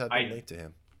 the Jays have been linked to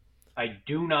him. I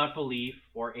do not believe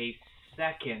for a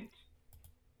second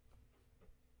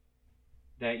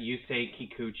that Yusei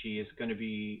Kikuchi is going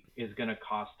to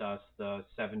cost us the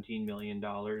 $17 million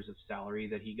of salary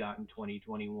that he got in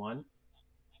 2021.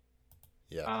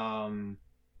 Yeah. I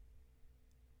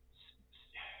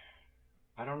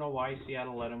don't know why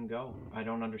Seattle let him go. I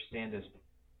don't understand it.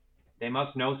 They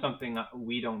must know something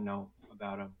we don't know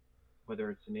about him, whether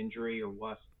it's an injury or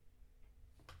what.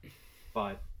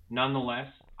 But nonetheless,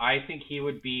 I think he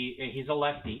would be. He's a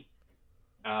lefty.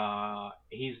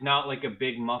 He's not like a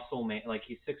big muscle man. Like,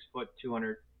 he's 6 foot,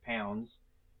 200 pounds.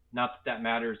 Not that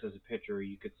matters as a pitcher.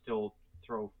 You could still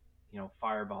throw,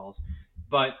 fireballs.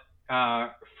 But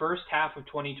first half of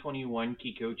 2021,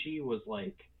 Kikuchi was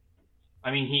like, I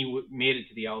mean, he made it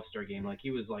to the All-Star game. Like, he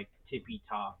was like tippy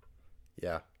top.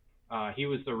 Yeah. He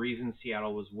was the reason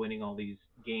Seattle was winning all these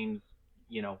games,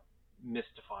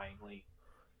 mystifyingly.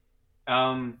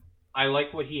 I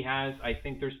like what he has. I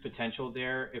think there's potential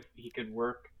there if he could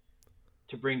work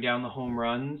to bring down the home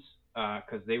runs,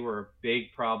 because they were a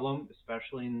big problem,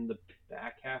 especially in the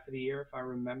back half of the year, if I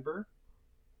remember.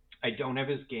 I don't have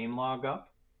his game log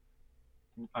up.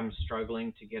 I'm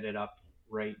struggling to get it up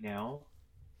right now.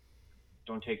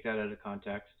 Don't take that out of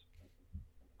context.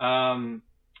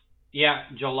 Yeah,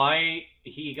 July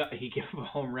he gave a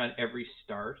home run every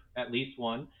start, at least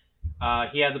one.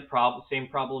 He had the same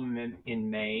problem in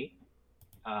May.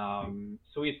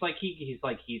 So it's like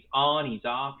he's on, he's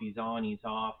off, he's on, he's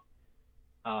off.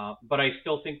 But I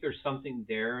still think there's something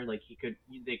there. Like,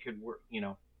 they could work.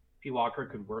 P. Walker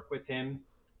could work with him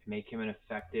to make him an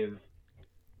effective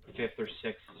 5th or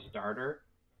 6th starter.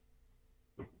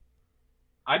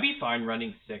 I'd be fine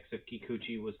running 6 if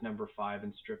Kikuchi was number 5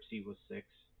 and Stripsy was 6.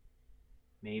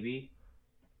 Maybe.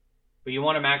 But you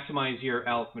want to maximize your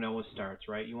Alec Manoa starts,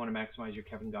 right? You want to maximize your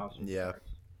Kevin Gossman starts.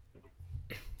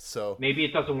 So maybe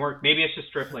it doesn't work. Maybe it's just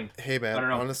Stripling. Hey man, I don't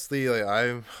know. Honestly, like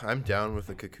I'm down with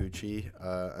the Kikuchi.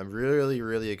 I'm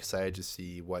really excited to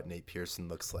see what Nate Pearson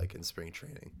looks like in spring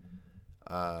training.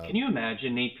 Can you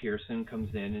imagine Nate Pearson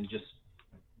comes in and just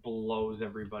blows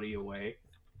everybody away?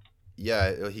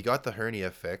 Yeah, he got the hernia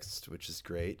fixed, which is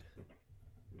great.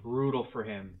 Brutal for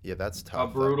him. Yeah, that's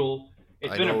tough.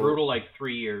 It's been a brutal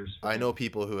 3 years. I know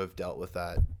people who have dealt with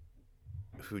that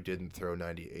who didn't throw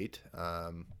 98.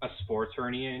 A sports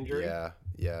hernia injury?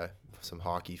 Yeah. Some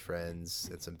hockey friends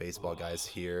and some baseball guys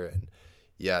here. And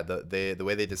yeah, the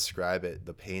way they describe it,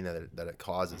 the pain that it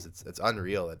causes, it's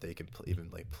unreal that they can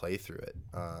even play through it.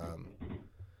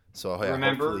 So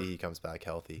hopefully he comes back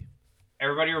healthy.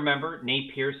 Everybody remember,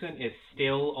 Nate Pearson is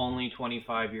still only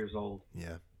 25 years old.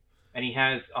 Yeah. And he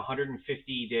has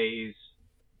 150 days,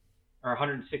 or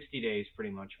 160 days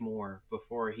pretty much more,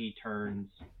 before he turns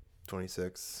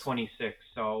 26.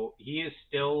 So he is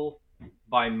still,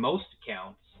 by most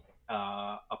accounts,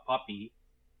 a puppy.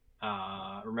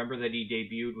 Remember that he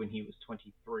debuted when he was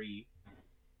 23.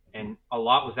 And a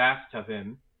lot was asked of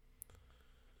him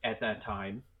at that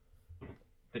time.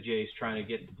 The Jays trying to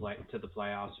get to the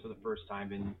playoffs for the first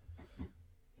time in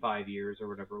 5 years or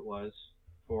whatever it was.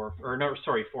 4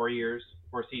 years,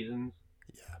 4 seasons.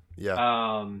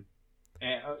 Yeah.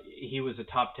 He was a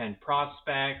top 10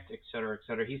 prospect, et cetera, et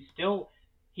cetera.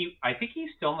 I think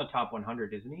he's still in the top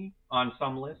 100, isn't he? On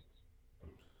some lists.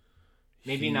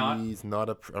 Maybe not. He's not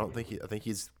I think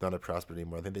he's not a prospect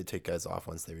anymore. I think they take guys off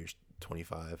once they reach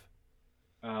 25.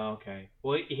 Oh, okay.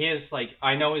 Well,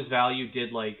 I know his value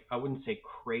did I wouldn't say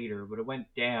crater, but it went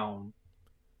down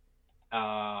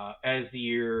as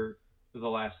the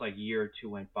last year or two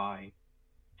went by.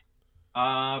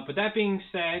 But that being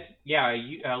said, yeah,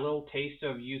 a little taste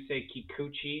of Yusei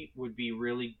Kikuchi would be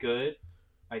really good.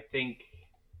 I think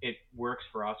it works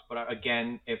for us. But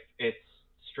again, if it's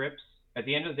strips, at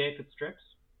the end of the day, if it's strips,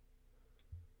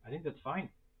 I think that's fine.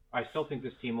 I still think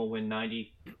this team will win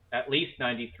at least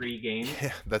 93 games.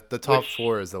 Yeah, the top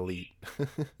 4 is elite.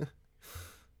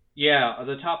 Yeah,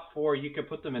 the top 4, you could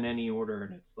put them in any order,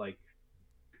 and it's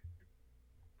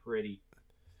pretty.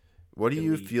 What do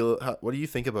you feel? What do you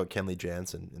think about Kenley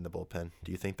Jansen in the bullpen?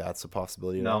 Do you think that's a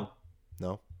possibility? No.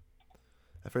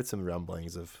 I've heard some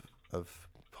rumblings of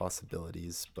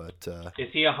possibilities, but is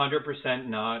he 100%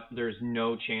 not? There's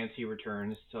no chance he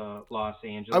returns to Los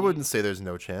Angeles. I wouldn't say there's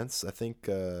no chance. I think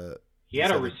he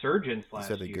had a resurgence last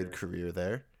year. He's had a good career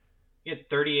there. He had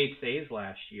 38 saves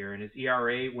last year, and his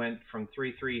ERA went from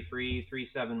 3.33,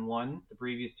 3.71 the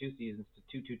previous 2 seasons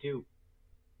to 2.22.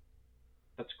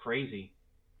 That's crazy.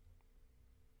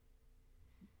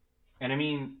 And I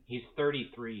mean, he's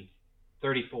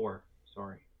 34,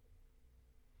 sorry.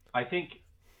 I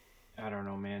don't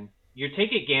know, man. You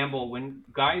take a gamble when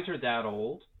guys are that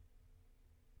old.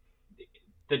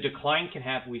 The decline can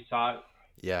happen. We saw it.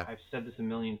 Yeah. I've said this a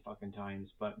million fucking times,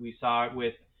 but we saw it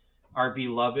with our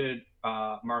beloved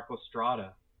Marco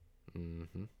Strada.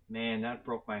 Mm-hmm. Man, that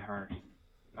broke my heart.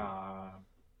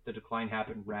 The decline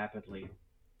happened rapidly.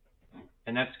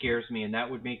 And that scares me, and that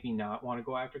would make me not want to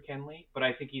go after Kenley. But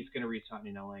I think he's going to resign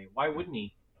in LA. Why wouldn't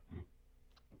he?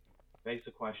 Begs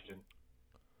the question.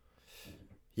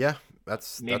 Yeah,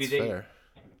 that's fair.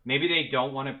 Maybe they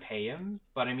don't want to pay him,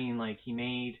 but I mean,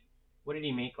 what did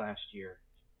he make last year?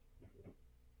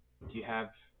 Do you have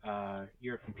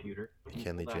your computer?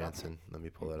 Kenley Jansen. Let me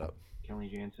pull that up.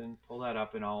 Kenley Jansen. Pull that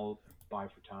up, and I'll buy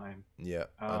for time. Yeah,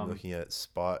 I'm looking at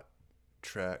Spot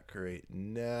Track right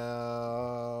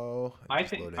now. I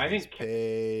think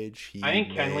page.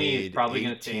 Kenley is probably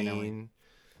going to stay in LA.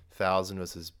 18,000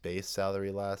 was his base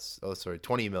salary last.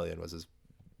 20 million was his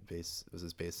base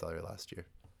salary last year.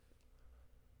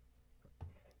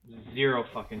 Zero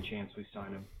fucking chance we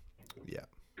sign him. Yeah.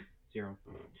 Zero.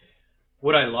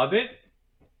 Would I love it?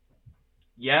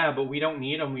 Yeah, but we don't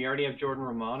need him. We already have Jordan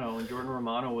Romano, and Jordan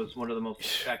Romano was one of the most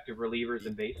effective relievers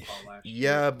in baseball last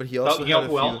year. Yeah, but he also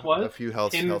had a few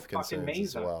health concerns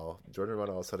as well. Jordan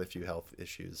Romano also had a few health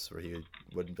issues where he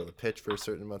wouldn't be able to pitch for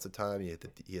certain amounts of time. He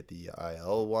had the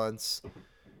IL once.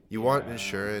 You want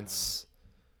insurance,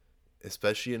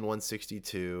 especially in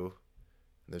 162.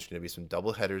 There's going to be some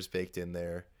double headers baked in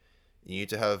there. You need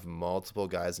to have multiple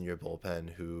guys in your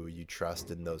bullpen who you trust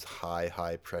in those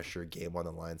high pressure game on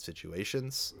the line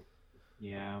situations.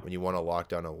 Yeah. When you want to lock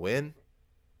down a win.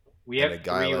 We have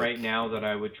 3 right now that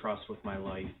I would trust with my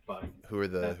life, but who are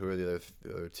the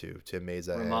other 2? Tim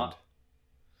Meza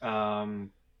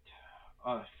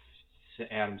Sid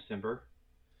Adam Simber.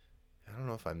 I don't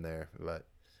know if I'm there, but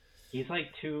He's like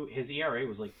two. His ERA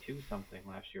was like 2 something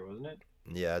last year, wasn't it?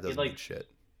 yeah, it doesn't like mean shit.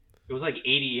 It was like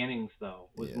 80 innings though.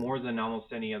 It was Yeah. more than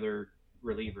almost any other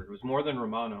reliever. It was more than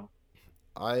Romano.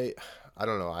 I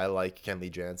don't know. I like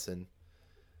Kenley Jansen.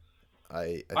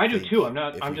 I do think too. if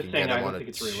I'm you just can saying get I him don't on think a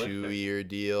it's realistic. 2-year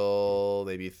deal,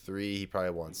 maybe 3. He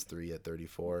probably wants 3 at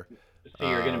 34. So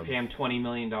you're going to pay him $20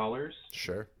 million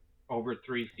Sure. over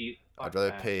 3 seasons? I'd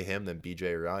rather pay him than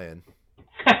BJ Ryan.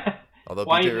 Why Although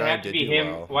does BJ it Ryan have to did be do him?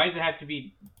 well. Why does it have to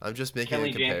be? I'm just making Kenley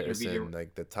a Jansen or comparison. BJ?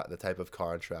 Like the type of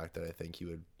contract that I think he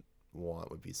would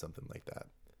want would be something like that.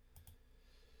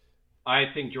 I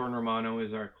think Jordan Romano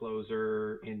is our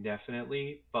closer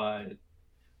indefinitely, but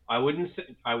I wouldn't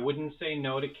say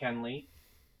no to Kenley.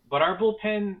 But our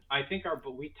bullpen,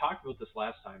 we talked about this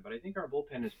last time, but I think our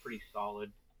bullpen is pretty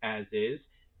solid as is.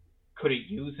 Could it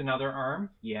use another arm?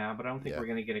 Yeah, but I don't think we're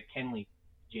going to get a Kenley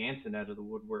Jansen out of the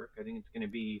woodwork. I think it's going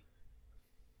to be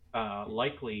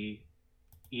likely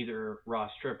either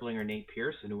Ross Stripling or Nate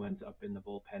Pearson who ends up in the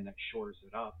bullpen that shores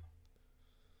it up,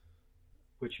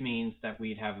 which means that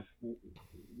we'd have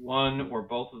one or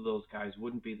both of those guys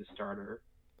wouldn't be the starter,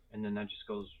 and then that just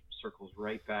circles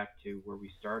right back to where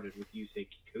we started with Yusei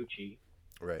Kikuchi,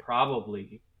 Right.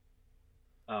 probably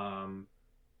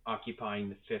occupying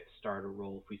the 5th starter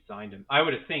role if we signed him. I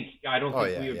don't think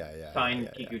we would sign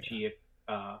Kikuchi if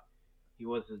he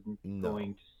wasn't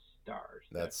going to start.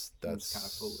 That's kind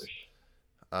of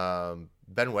foolish.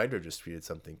 Ben Wagner just tweeted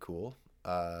something cool.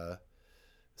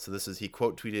 So he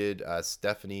quote tweeted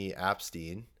Stephanie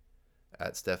Apstein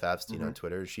at Steph Apstein on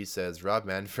Twitter. She says, Rob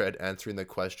Manfred, answering the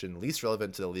question least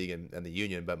relevant to the league and the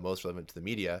union, but most relevant to the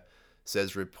media,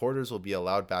 says reporters will be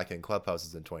allowed back in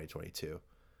clubhouses in 2022.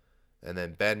 And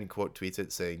then Ben quote tweets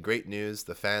it saying, great news,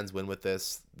 the fans win with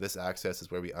this. This access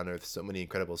is where we unearth so many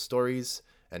incredible stories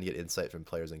and get insight from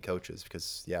players and coaches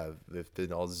because, they've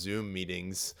been all Zoom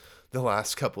meetings the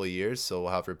last couple of years, so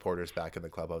we'll have reporters back in the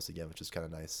clubhouse again, which is kind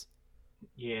of nice.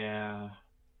 Yeah.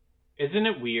 Isn't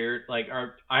it weird?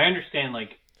 I understand,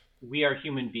 we are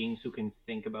human beings who can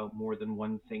think about more than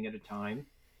one thing at a time,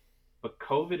 but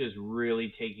COVID is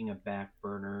really taking a back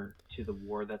burner to the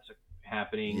war that's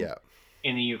happening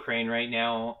in the Ukraine right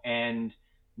now, and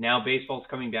now baseball's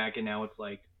coming back, and now it's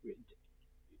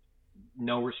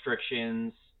no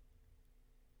restrictions,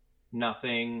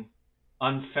 nothing,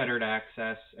 unfettered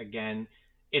access again.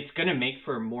 It's going to make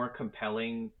for more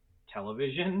compelling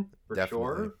television for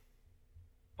sure,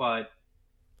 but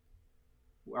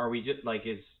are we just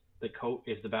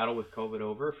is the battle with COVID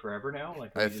over forever now?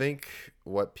 I think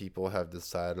what people have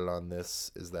decided on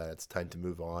this is that it's time to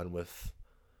move on with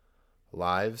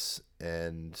lives,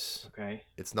 and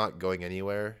it's not going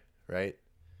anywhere, right?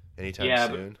 Anytime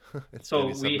soon.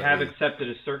 So we have accepted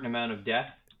a certain amount of death.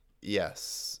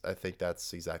 Yes, I think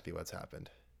that's exactly what's happened.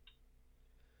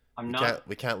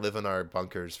 We can't live in our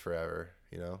bunkers forever,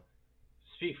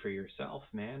 Speak for yourself,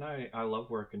 man. I love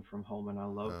working from home, and I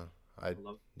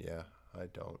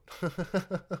don't.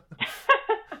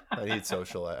 I need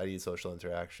social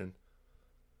interaction.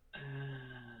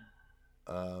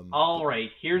 All right,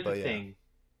 here's the thing.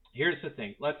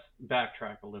 Let's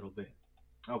backtrack a little bit.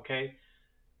 Okay?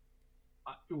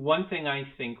 One thing I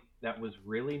think that was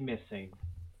really missing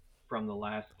from the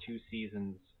last 2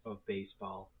 seasons of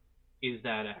baseball is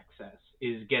that access,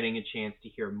 is getting a chance to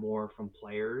hear more from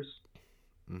players.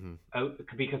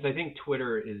 Because I think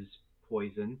Twitter is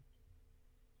poison.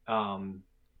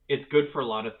 It's good for a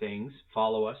lot of things.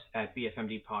 Follow us at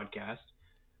BFMD Podcast.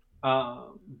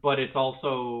 But it's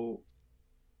also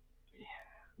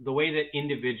the way that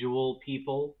individual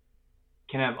people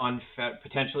can have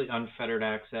potentially unfettered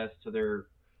access to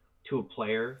a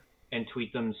player and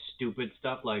tweet them stupid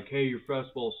stuff like, hey, your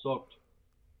fastball sucked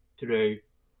today.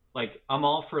 I'm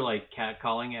all for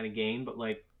catcalling at a game, but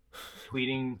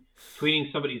tweeting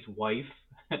somebody's wife,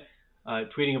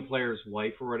 tweeting a player's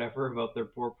wife or whatever about their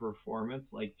poor performance,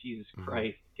 Jesus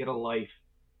Christ, get a life.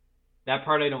 That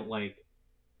part I don't like.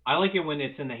 I like it when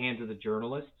it's in the hands of the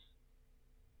journalists.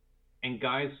 And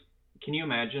guys, can you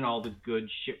imagine all the good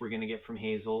shit we're going to get from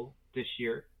Hazel this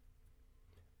year?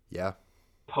 Yeah.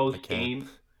 Post-game,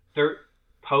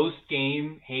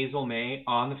 Hazel May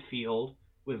on the field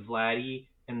with Vladdy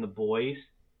and the boys.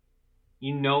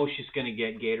 She's going to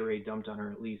get Gatorade dumped on her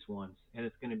at least once, and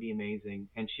it's going to be amazing.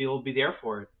 And she'll be there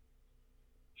for it.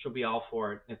 She'll be all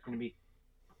for it. It's going to be,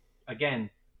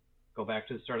 again, go back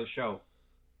to the start of the show.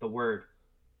 The word,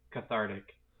 cathartic.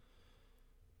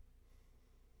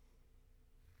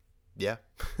 Yeah.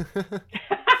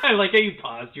 I like how you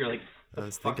paused. You're like, I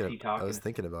was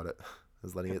thinking about it. I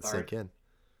was letting it sink in.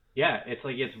 Yeah, it's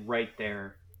it's right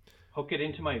there. Hook it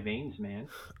into my veins, man.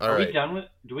 All Are we right. done with?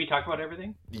 Do we talk about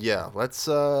everything? Yeah, let's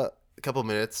a couple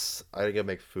minutes. I gotta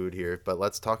make food here, but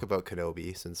let's talk about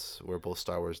Kenobi since we're both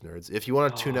Star Wars nerds. If you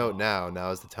want to tune out Oh, now,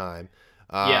 now is the time.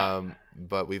 yeah.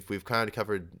 But we've kind of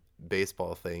covered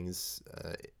baseball things.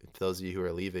 For those of you who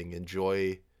are leaving,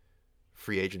 enjoy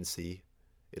free agency.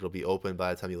 It'll be open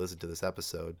by the time you listen to this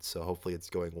episode, so hopefully it's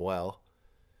going well.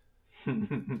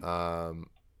 Um,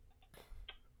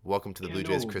 welcome to the Blue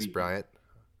Jays, Chris Kenobi. Bryant.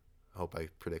 I hope I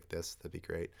predict this. That'd be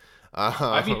great.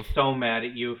 I'd be so mad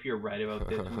at you if you're right about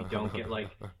this and we don't get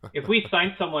if we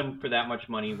sign someone for that much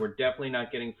money, we're definitely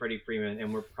not getting Freddie Freeman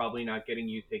and we're probably not getting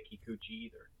Yusei Kikuchi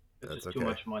either. It's That's just too okay.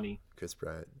 much money. Chris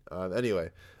Bryant. Anyway,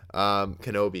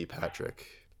 Kenobi, Patrick.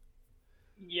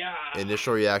 Yeah.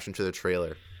 Initial reaction to the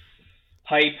trailer.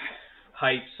 Hype,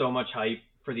 so much hype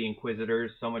for the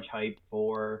Inquisitors, so much hype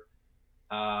for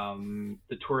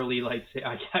the twirly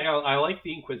lightsaber. I like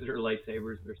the Inquisitor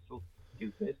lightsabers. They're so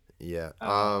stupid. Yeah.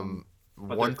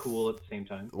 But they're cool at the same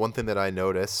time. One thing that I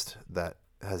noticed that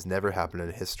has never happened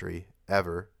in history,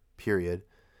 ever, period.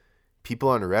 People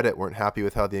on Reddit weren't happy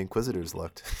with how the Inquisitors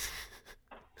looked.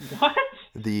 What?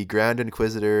 The Grand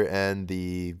Inquisitor and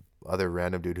the other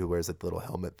random dude who wears like the little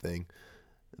helmet thing,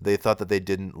 they thought that they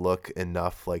didn't look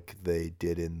enough like they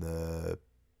did in the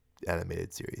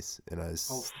animated series. And I was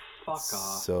Oh, fuck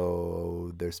off.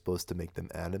 So they're supposed to make them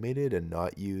animated and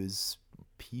not use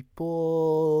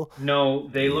people. No,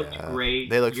 they Yeah, looked great.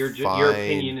 they looked Your fine.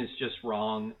 opinion is just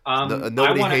wrong. Nobody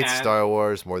I wanna hates ask, Star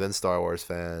Wars more than Star Wars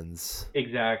fans.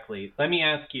 Exactly. Let me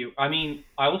ask you. I mean,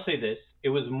 I will say this. It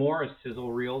was more a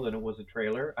sizzle reel than it was a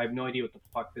trailer. I have no idea what the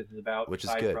fuck this is about. Which is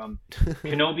aside good. From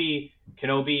Kenobi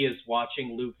is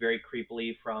watching Luke very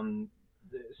creepily from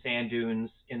the sand dunes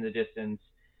in the distance.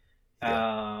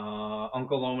 Yeah.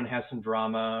 Uncle Owen has some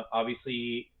drama.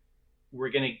 Obviously, we're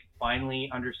going to finally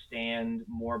understand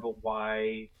more about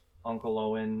why Uncle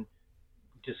Owen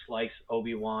dislikes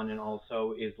Obi-Wan and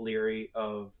also is leery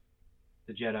of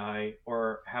the Jedi,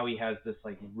 or how he has this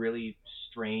like really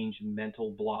strange mental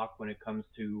block when it comes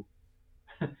to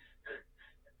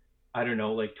I don't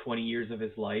know, like 20 years of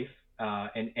his life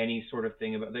and any sort of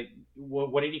thing about like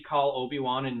what did he call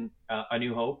Obi-Wan in A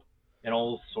New Hope? An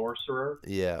old sorcerer?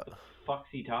 Yeah. What the fuck's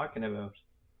he talking about?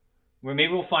 Well,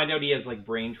 maybe we'll find out he has like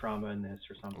brain trauma in this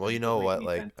or something. Well, you know Doesn't make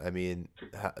what? any Like, sense. I mean,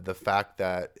 the fact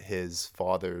that his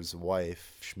father's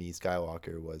wife, Shmi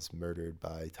Skywalker, was murdered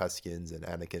by Tuskens and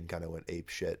Anakin kind of went ape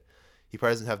shit. He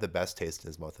probably doesn't have the best taste in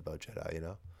his mouth about Jedi, you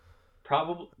know?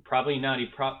 Probably not.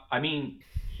 I mean,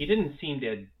 he didn't seem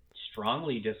to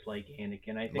strongly dislike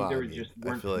Anakin. I think Well, they I were mean, just I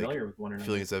weren't feel like familiar with one another.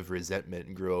 feelings of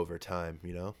resentment grew over time,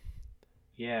 you know?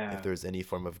 Yeah. If there's any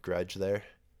form of grudge there.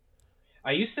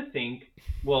 I used to think,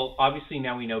 well, obviously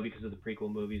now we know because of the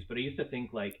prequel movies, but I used to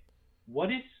think like,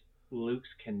 what is Luke's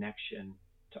connection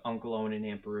to Uncle Owen and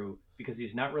Aunt Beru? Because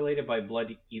he's not related by blood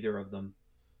to either of them.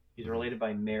 He's related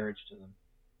by marriage to them.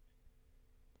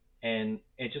 And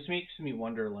it just makes me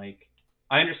wonder, like,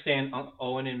 I understand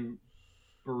Owen and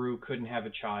Beru couldn't have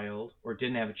a child or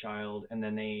didn't have a child, and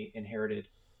then they inherited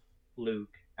Luke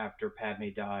after Padme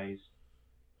dies.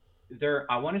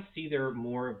 I want to see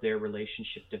more of their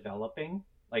relationship developing,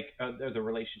 like the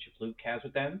relationship Luke has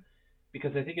with them,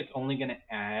 because I think it's only going to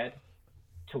add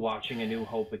to watching A New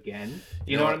Hope again.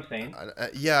 You know what I'm saying?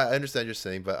 Yeah, I understand what you're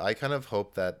saying, but I kind of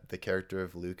hope that the character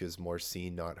of Luke is more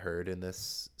seen, not heard in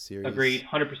this series. Agreed,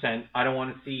 100%. I don't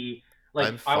want to see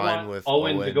I'm I fine want with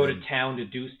Owen to go and- to town to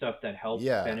do stuff that helps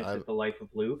Yeah, benefit the life of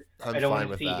Luke. I'm I don't fine want to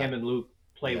with see that. him and Luke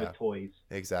play Yeah. with toys.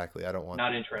 Exactly. I don't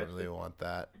Not interested. don't really want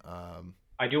that.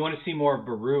 I do want to see more of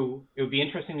Beru. It would be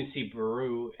interesting to see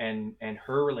Beru and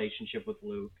her relationship with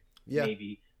Luke, Yeah.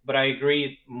 maybe. But I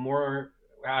agree more.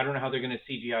 I don't know how they're going to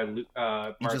CGI Luke,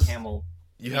 Mark just- Hamill.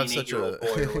 You have such a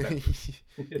boy or whatever.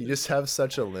 you just have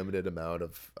such a limited amount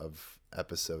of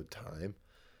episode time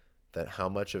that how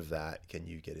much of that can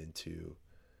you get into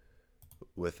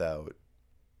without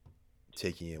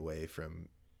taking away from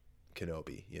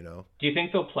Kenobi, you know? Do you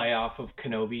think they'll play off of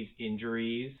Kenobi's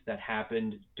injuries that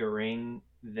happened during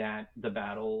the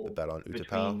battle on Utapau?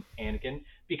 between Anakin?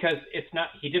 Because it's not,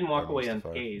 he didn't walk Or away Mustafar?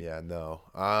 unscathed. Yeah, no.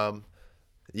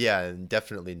 Yeah, and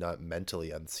definitely not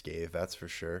mentally unscathed, that's for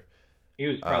sure. He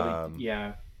was probably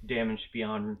damaged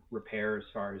beyond repair as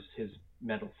far as his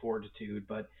mental fortitude,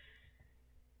 but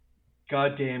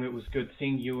god damn, it was good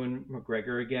seeing Ewan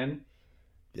McGregor again.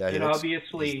 Yeah, he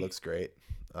obviously looks great.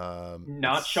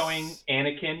 Not showing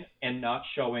Anakin and not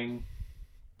showing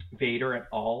Vader at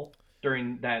all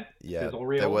during that sizzle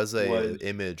reel. There was a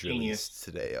image genius. released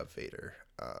today of Vader.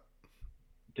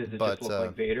 Does it but, just look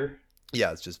like Vader?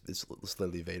 Yeah, it's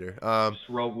literally Vader. Just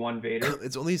Rogue One Vader.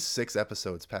 It's only 6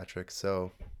 episodes, Patrick.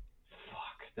 So Fuck,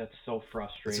 that's so it's just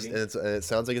frustrating. and it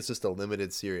sounds like it's just a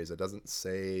limited series. It doesn't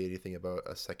say anything about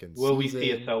a second Will we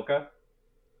see season Ahsoka?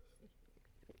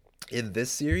 in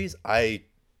this series. I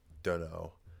don't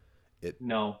know. It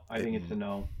No, I it think it's a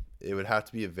no. it would have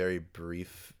to be a very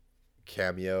brief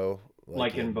cameo,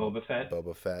 like Like in in Boba Fett.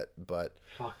 Boba Fett, but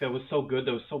Fuck, that was so good.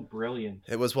 That was so brilliant.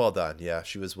 it was well done. Yeah,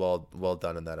 she was well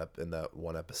done in in that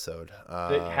one episode.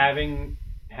 Having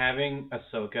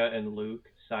Ahsoka and Luke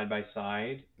side by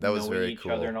side, That was knowing very each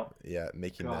cool. other, and all, Yeah,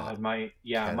 making God, that my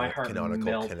heart canonical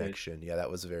melted. connection. Yeah, that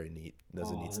was very neat. That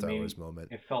was a Oh, neat Star Wars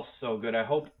moment. it felt so good. I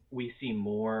hope we see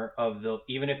more of the,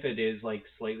 even if it is like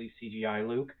slightly CGI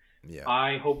Luke. Yeah,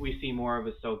 I hope we see more of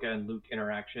Ahsoka and Luke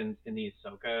interactions in the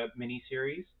Ahsoka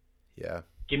miniseries. yeah.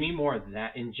 Give me more of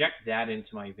that. Inject that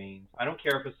into my veins. I don't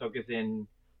care if Ahsoka's in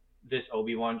this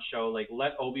Obi-Wan show. Like,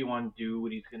 let Obi-Wan do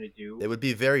what he's gonna do. It would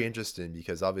be very interesting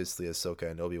because obviously Ahsoka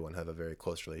and Obi-Wan have a very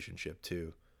close relationship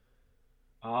too.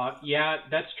 Yeah,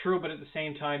 that's true. But at the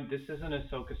same time, this isn't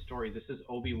Ahsoka's story. This is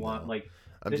Obi-Wan. No. Like,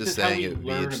 I'm this just is how saying we it would be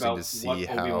learn interesting about to see what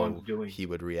how Obi-Wan's doing. he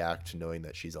would react knowing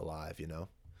that she's alive, Oh,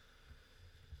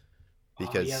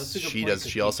 because yeah, that's a good she point. does.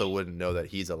 She also wouldn't know that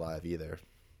he's alive either,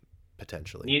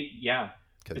 potentially. Yeah,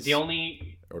 Because the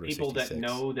only Order people that 66.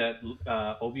 know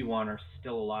that Obi-Wan are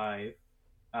still alive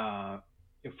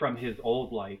from his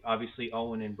old life. Obviously,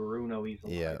 Owen and Beru know he's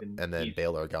alive. Yeah, and then he's,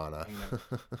 Bail Organa.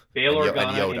 Bail and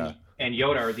Organa Yoda. and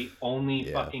Yoda are the only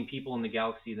Yeah. fucking people in the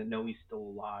galaxy that know he's still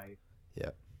alive.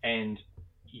 Yeah. And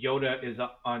Yoda is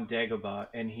on Dagobah,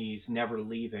 and he's never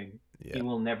leaving. Yeah. He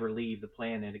will never leave the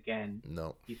planet again.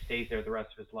 No. He stays there the rest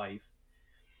of his life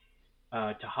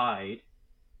to hide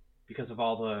because of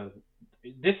all the...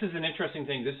 This is an interesting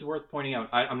thing. This is worth pointing out.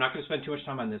 I'm not going to spend too much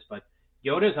time on this, but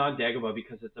Yoda's on Dagobah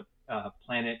because it's a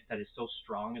planet that is so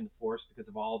strong in the Force because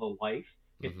of all the life.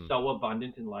 It's so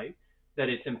abundant in life that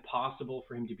it's impossible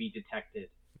for him to be detected.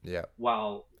 Yeah.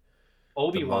 While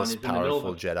Obi-Wan is in the middle of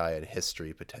powerful Jedi in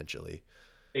history, potentially.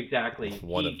 Exactly.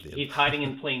 One of them. He's hiding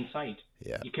in plain sight.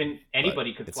 Yeah.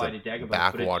 Anybody could fly to Dagobah.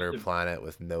 Backwater planet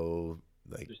with no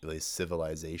really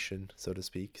civilization, so to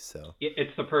speak. So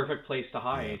it's the perfect place to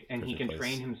hide, and he can place.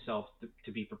 train himself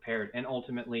to be prepared. And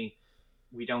ultimately,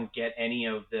 we don't get any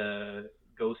of the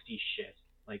ghosty shit.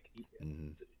 Like,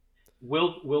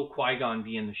 will Qui-Gon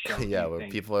be in the show? Yeah, well,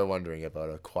 people are wondering about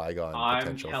a Qui-Gon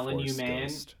potential I'm telling Force you, man,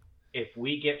 ghost. If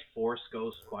we get Force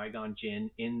Ghost Qui-Gon Jinn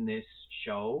in this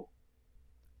show,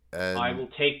 And, I will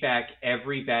take back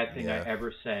every bad thing I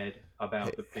ever said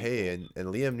about the prequels. Hey, and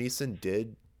Liam Neeson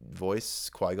did voice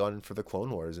Qui-Gon for the Clone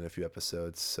Wars in a few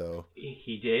episodes, so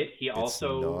he did. He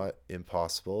also it's not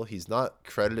impossible. He's not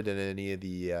credited in any of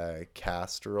the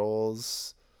cast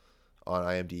roles on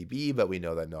IMDb, but we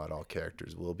know that not all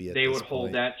characters will be. They would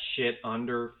hold that shit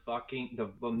under fucking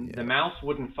the mouse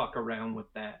wouldn't fuck around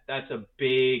with that. That's a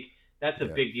big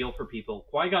deal for people.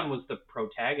 Qui-Gon was the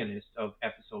protagonist of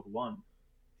Episode 1.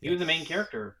 He was the main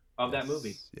character of that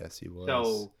movie. Yes, he was.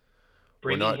 So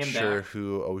we're not him sure back,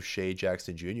 who O'Shea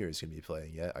Jackson Jr. is going to be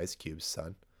playing yet. Ice Cube's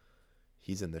son.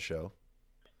 He's in the show.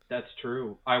 That's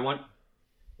true.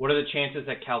 What are the chances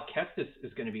that Cal Kestis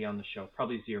is going to be on the show?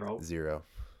 Probably 0. 0.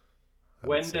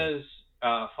 When does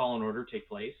Fallen Order take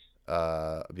place?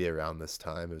 Be around this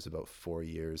time. It was about 4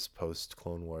 years post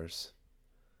Clone Wars.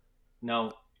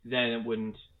 No, then it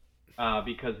wouldn't,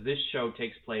 because this show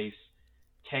takes place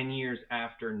 10 years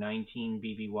after 19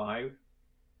 BBY,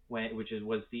 which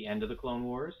was the end of the Clone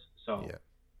Wars. So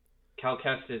Cal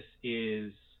Kestis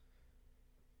is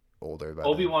older.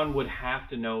 Obi-Wan would have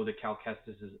to know that Cal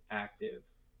Kestis is active.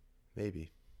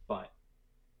 Maybe. But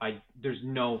there's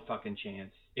no fucking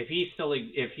chance. If he's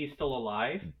still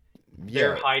alive,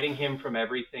 they're hiding him from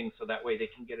everything so that way they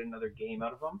can get another game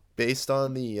out of him. Based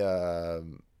on the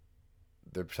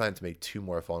they're planning to make 2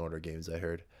 more Fallen Order games, I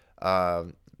heard.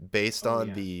 Based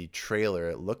on the trailer,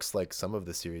 it looks like some of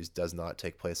the series does not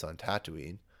take place on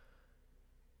Tatooine.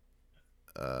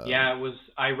 It was.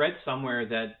 I read somewhere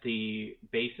that the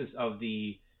basis of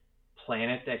the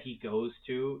planet that he goes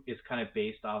to is kind of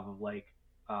based off of like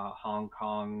Hong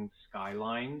Kong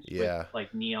skylines with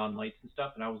like neon lights and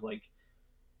stuff, and I was like,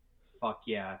 fuck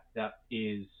yeah, that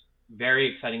is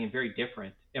very exciting and very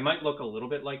different. It might look a little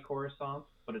bit like Coruscant,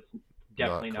 but it's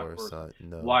definitely not Coruscant.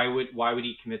 No. Why would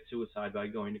he commit suicide by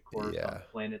going to Coruscant, a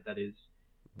planet that is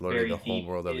learning the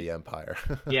homeworld of the Empire?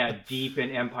 Deep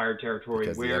in Empire territory,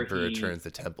 because where the Emperor turns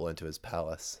the temple into his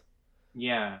palace.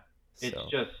 Yeah, it's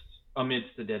just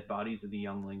amidst the dead bodies of the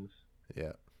younglings.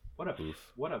 Yeah. What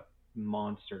a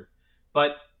monster.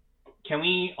 But can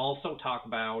we also talk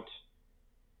about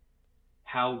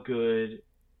how good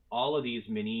all of these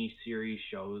mini series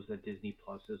shows that Disney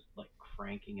Plus is like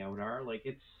cranking out are. Like,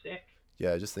 it's sick.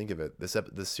 Yeah, just think of it. This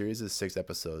series is 6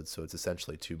 episodes, so it's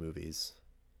essentially 2 movies.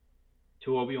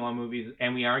 2 Obi-Wan movies,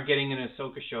 and we are getting an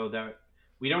Ahsoka show that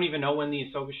we don't even know when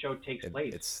the Ahsoka show takes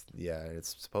place.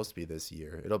 It's supposed to be this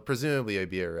year. It'll presumably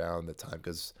be around the time,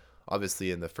 because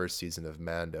obviously in the first season of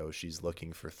Mando, she's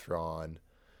looking for Thrawn,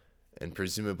 and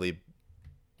presumably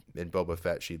in Boba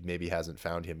Fett, she maybe hasn't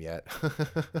found him yet.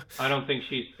 I don't think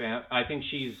she's found. I think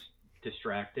she's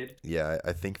distracted. Yeah,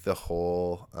 I think the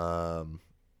whole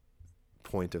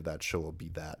point of that show will be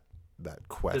that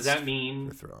quest. Does that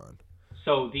mean for Thrawn?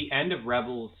 So the end of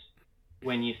Rebels,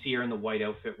 when you see her in the white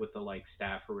outfit with the like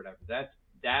staff or whatever,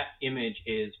 that image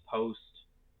is post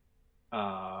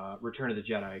Return of the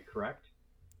Jedi, correct?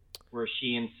 Where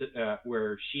she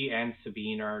and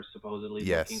Sabine are supposedly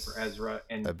looking for Ezra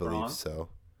and I believe Thrawn. so.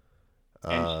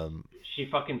 And she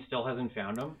fucking still hasn't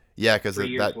found him. Yeah, because that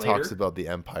later. talks about the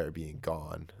Empire being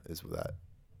gone. Is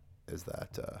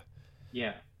that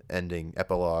yeah ending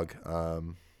epilogue?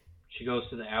 She goes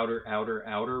to the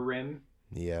outer rim.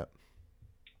 Yeah.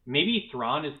 Maybe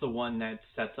Thrawn is the one that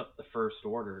sets up the First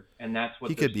Order, and that's what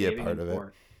he they're could be a saving part him of for.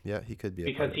 it. Yeah, he could be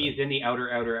because he's in the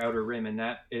outer rim, and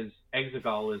that is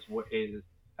Exegol is what is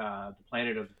the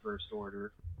planet of the First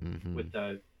Order with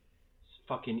the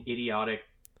fucking idiotic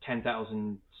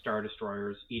 10,000 Star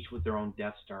Destroyers, each with their own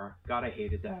Death Star. God, I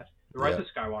hated that. The Rise of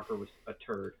Skywalker was a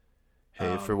turd.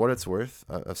 Hey, for what it's worth,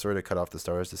 I'm sorry to cut off the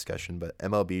Star Wars discussion, but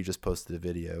MLB just posted a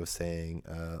video saying,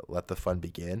 let the fun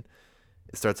begin.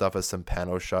 It starts off with some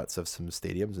panel shots of some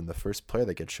stadiums, and the first player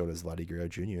that gets shown is Vladdy Guerrero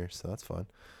Jr., so that's fun.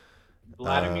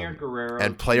 Vladimir Guerrero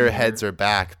and player Jr. heads are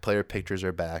back. Player pictures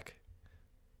are back.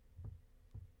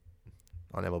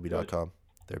 On MLB.com.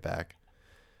 They're back.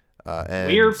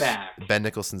 And we're back. Ben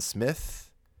Nicholson-Smith.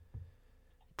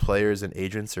 Players and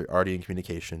agents are already in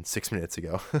communication 6 minutes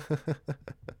ago.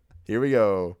 Here we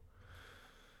go.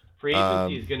 Free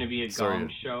agency is going to be a gong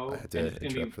show. I had to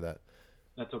interrupt for that.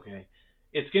 That's okay.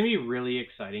 It's going to be really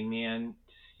exciting, man,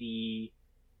 to see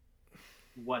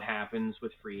what happens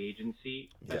with free agency,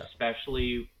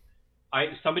 especially.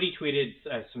 Somebody tweeted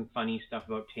some funny stuff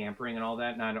about tampering and all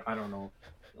that, and I don't know.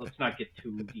 Let's not get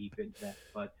too deep into that,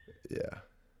 but yeah,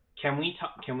 can we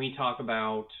talk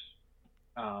about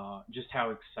just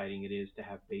how exciting it is to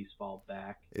have baseball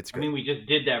back? It's great. I mean, we just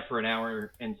did that for an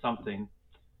hour and something,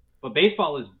 but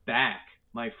baseball is back,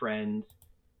 my friends.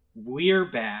 We're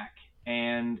back,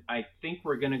 and I think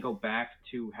we're going to go back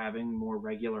to having more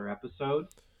regular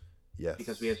episodes. Yes.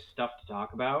 Because we have stuff to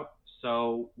talk about.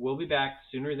 So we'll be back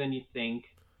sooner than you think.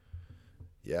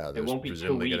 Yeah, there's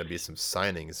presumably going to be some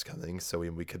signings coming, so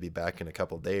we could be back in a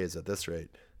couple days at this rate.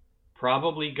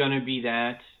 Probably going to be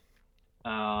that.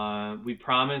 We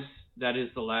promise that is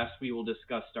the last we will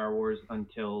discuss Star Wars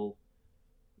until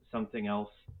something else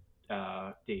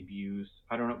debuts.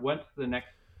 I don't know. When's the next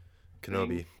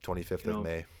Kenobi, 25th of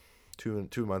May.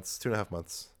 2.5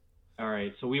 months. All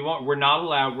right, so we're not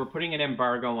allowed. We're putting an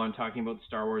embargo on talking about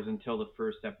Star Wars until the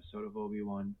first episode of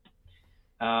Obi-Wan.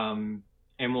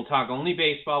 And we'll talk only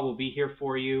baseball. We'll be here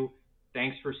for you.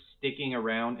 Thanks for sticking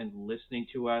around and listening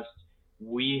to us.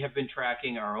 We have been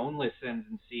tracking our own listens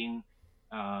and seeing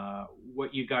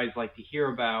what you guys like to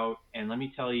hear about. And let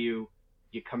me tell you,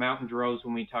 you come out in droves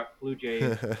when we talk Blue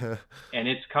Jays, and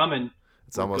it's coming.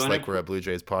 It's almost like we're a Blue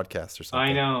Jays podcast or something.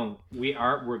 I know.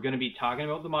 We're going to be talking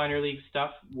about the minor league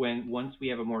stuff once we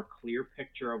have a more clear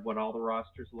picture of what all the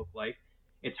rosters look like.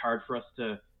 It's hard for us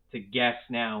to guess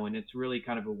now, and it's really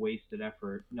kind of a wasted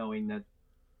effort knowing that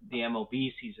the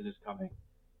MLB season is coming,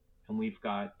 and we've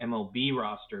got MLB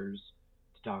rosters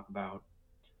to talk about.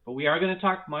 But we are going to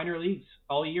talk minor leagues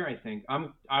all year, I think.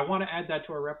 I want to add that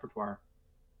to our repertoire.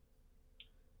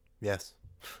 Yes,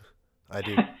 I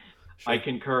do. Sure. I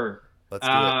concur. Let's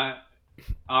do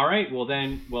it. All right. Well,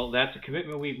 that's a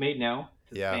commitment we've made now.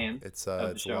 Yeah, it's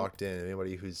locked in.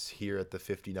 Anybody who's here at the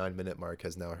 59-minute mark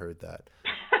has now heard that.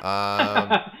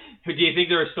 Do you think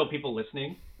there are still people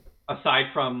listening, aside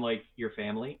from like your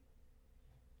family?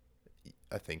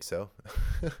 I think so.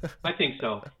 I think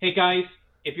so. Hey guys,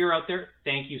 if you're out there,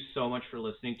 thank you so much for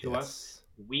listening to us.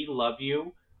 We love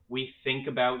you. We think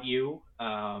about you.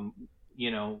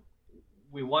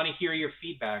 We want to hear your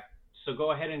feedback. So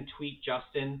go ahead and tweet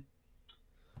Justin.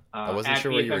 I wasn't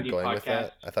sure where you were going with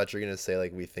that. I thought you were going to say,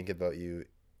 like, we think about you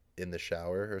in the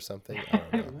shower or something. I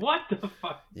don't know. What the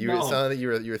fuck? It sounded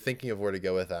like you were thinking of where to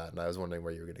go with that, and I was wondering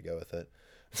where you were going to go with it.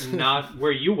 Not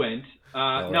where you went.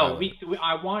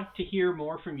 I want to hear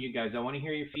more from you guys. I want to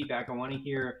hear your feedback. I want to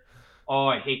hear,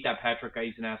 I hate that Patrick guy.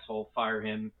 He's an asshole. Fire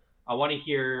him. I want to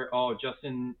hear, oh,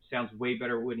 Justin sounds way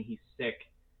better when he's sick.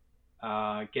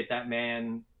 Get that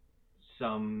man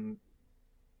some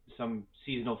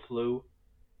seasonal flu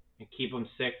and keep him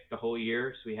sick the whole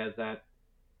year so he has that,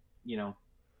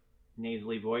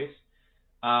 nasally voice.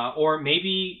 Or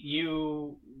maybe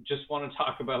you just want to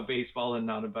talk about baseball and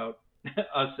not about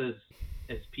us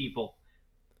as people.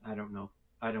 I don't know.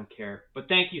 I don't care. But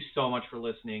thank you so much for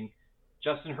listening.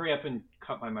 Justin, hurry up and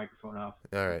cut my microphone off.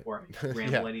 All right. Before I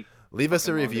ramble Yeah. Leave us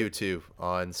a review too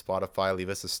on Spotify. Leave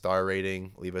us a star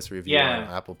rating. Leave us a review on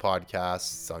Apple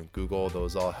Podcasts, on Google.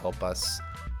 Those all help us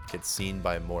get seen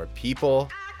by more people.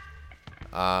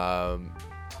 Find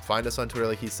us on Twitter,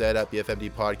 like he said, at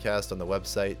BFMD Podcast, on the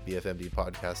website,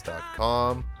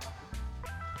 bfmdpodcast.com.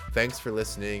 Thanks for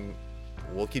listening.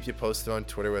 We'll keep you posted on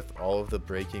Twitter with all of the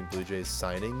breaking Blue Jays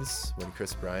signings. When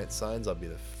Chris Bryant signs, I'll be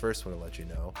the first one to let you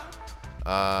know.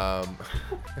 All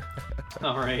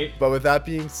right. But with that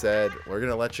being said, we're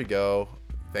going to let you go.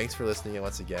 Thanks for listening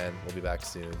once again. We'll be back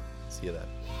soon. See you then.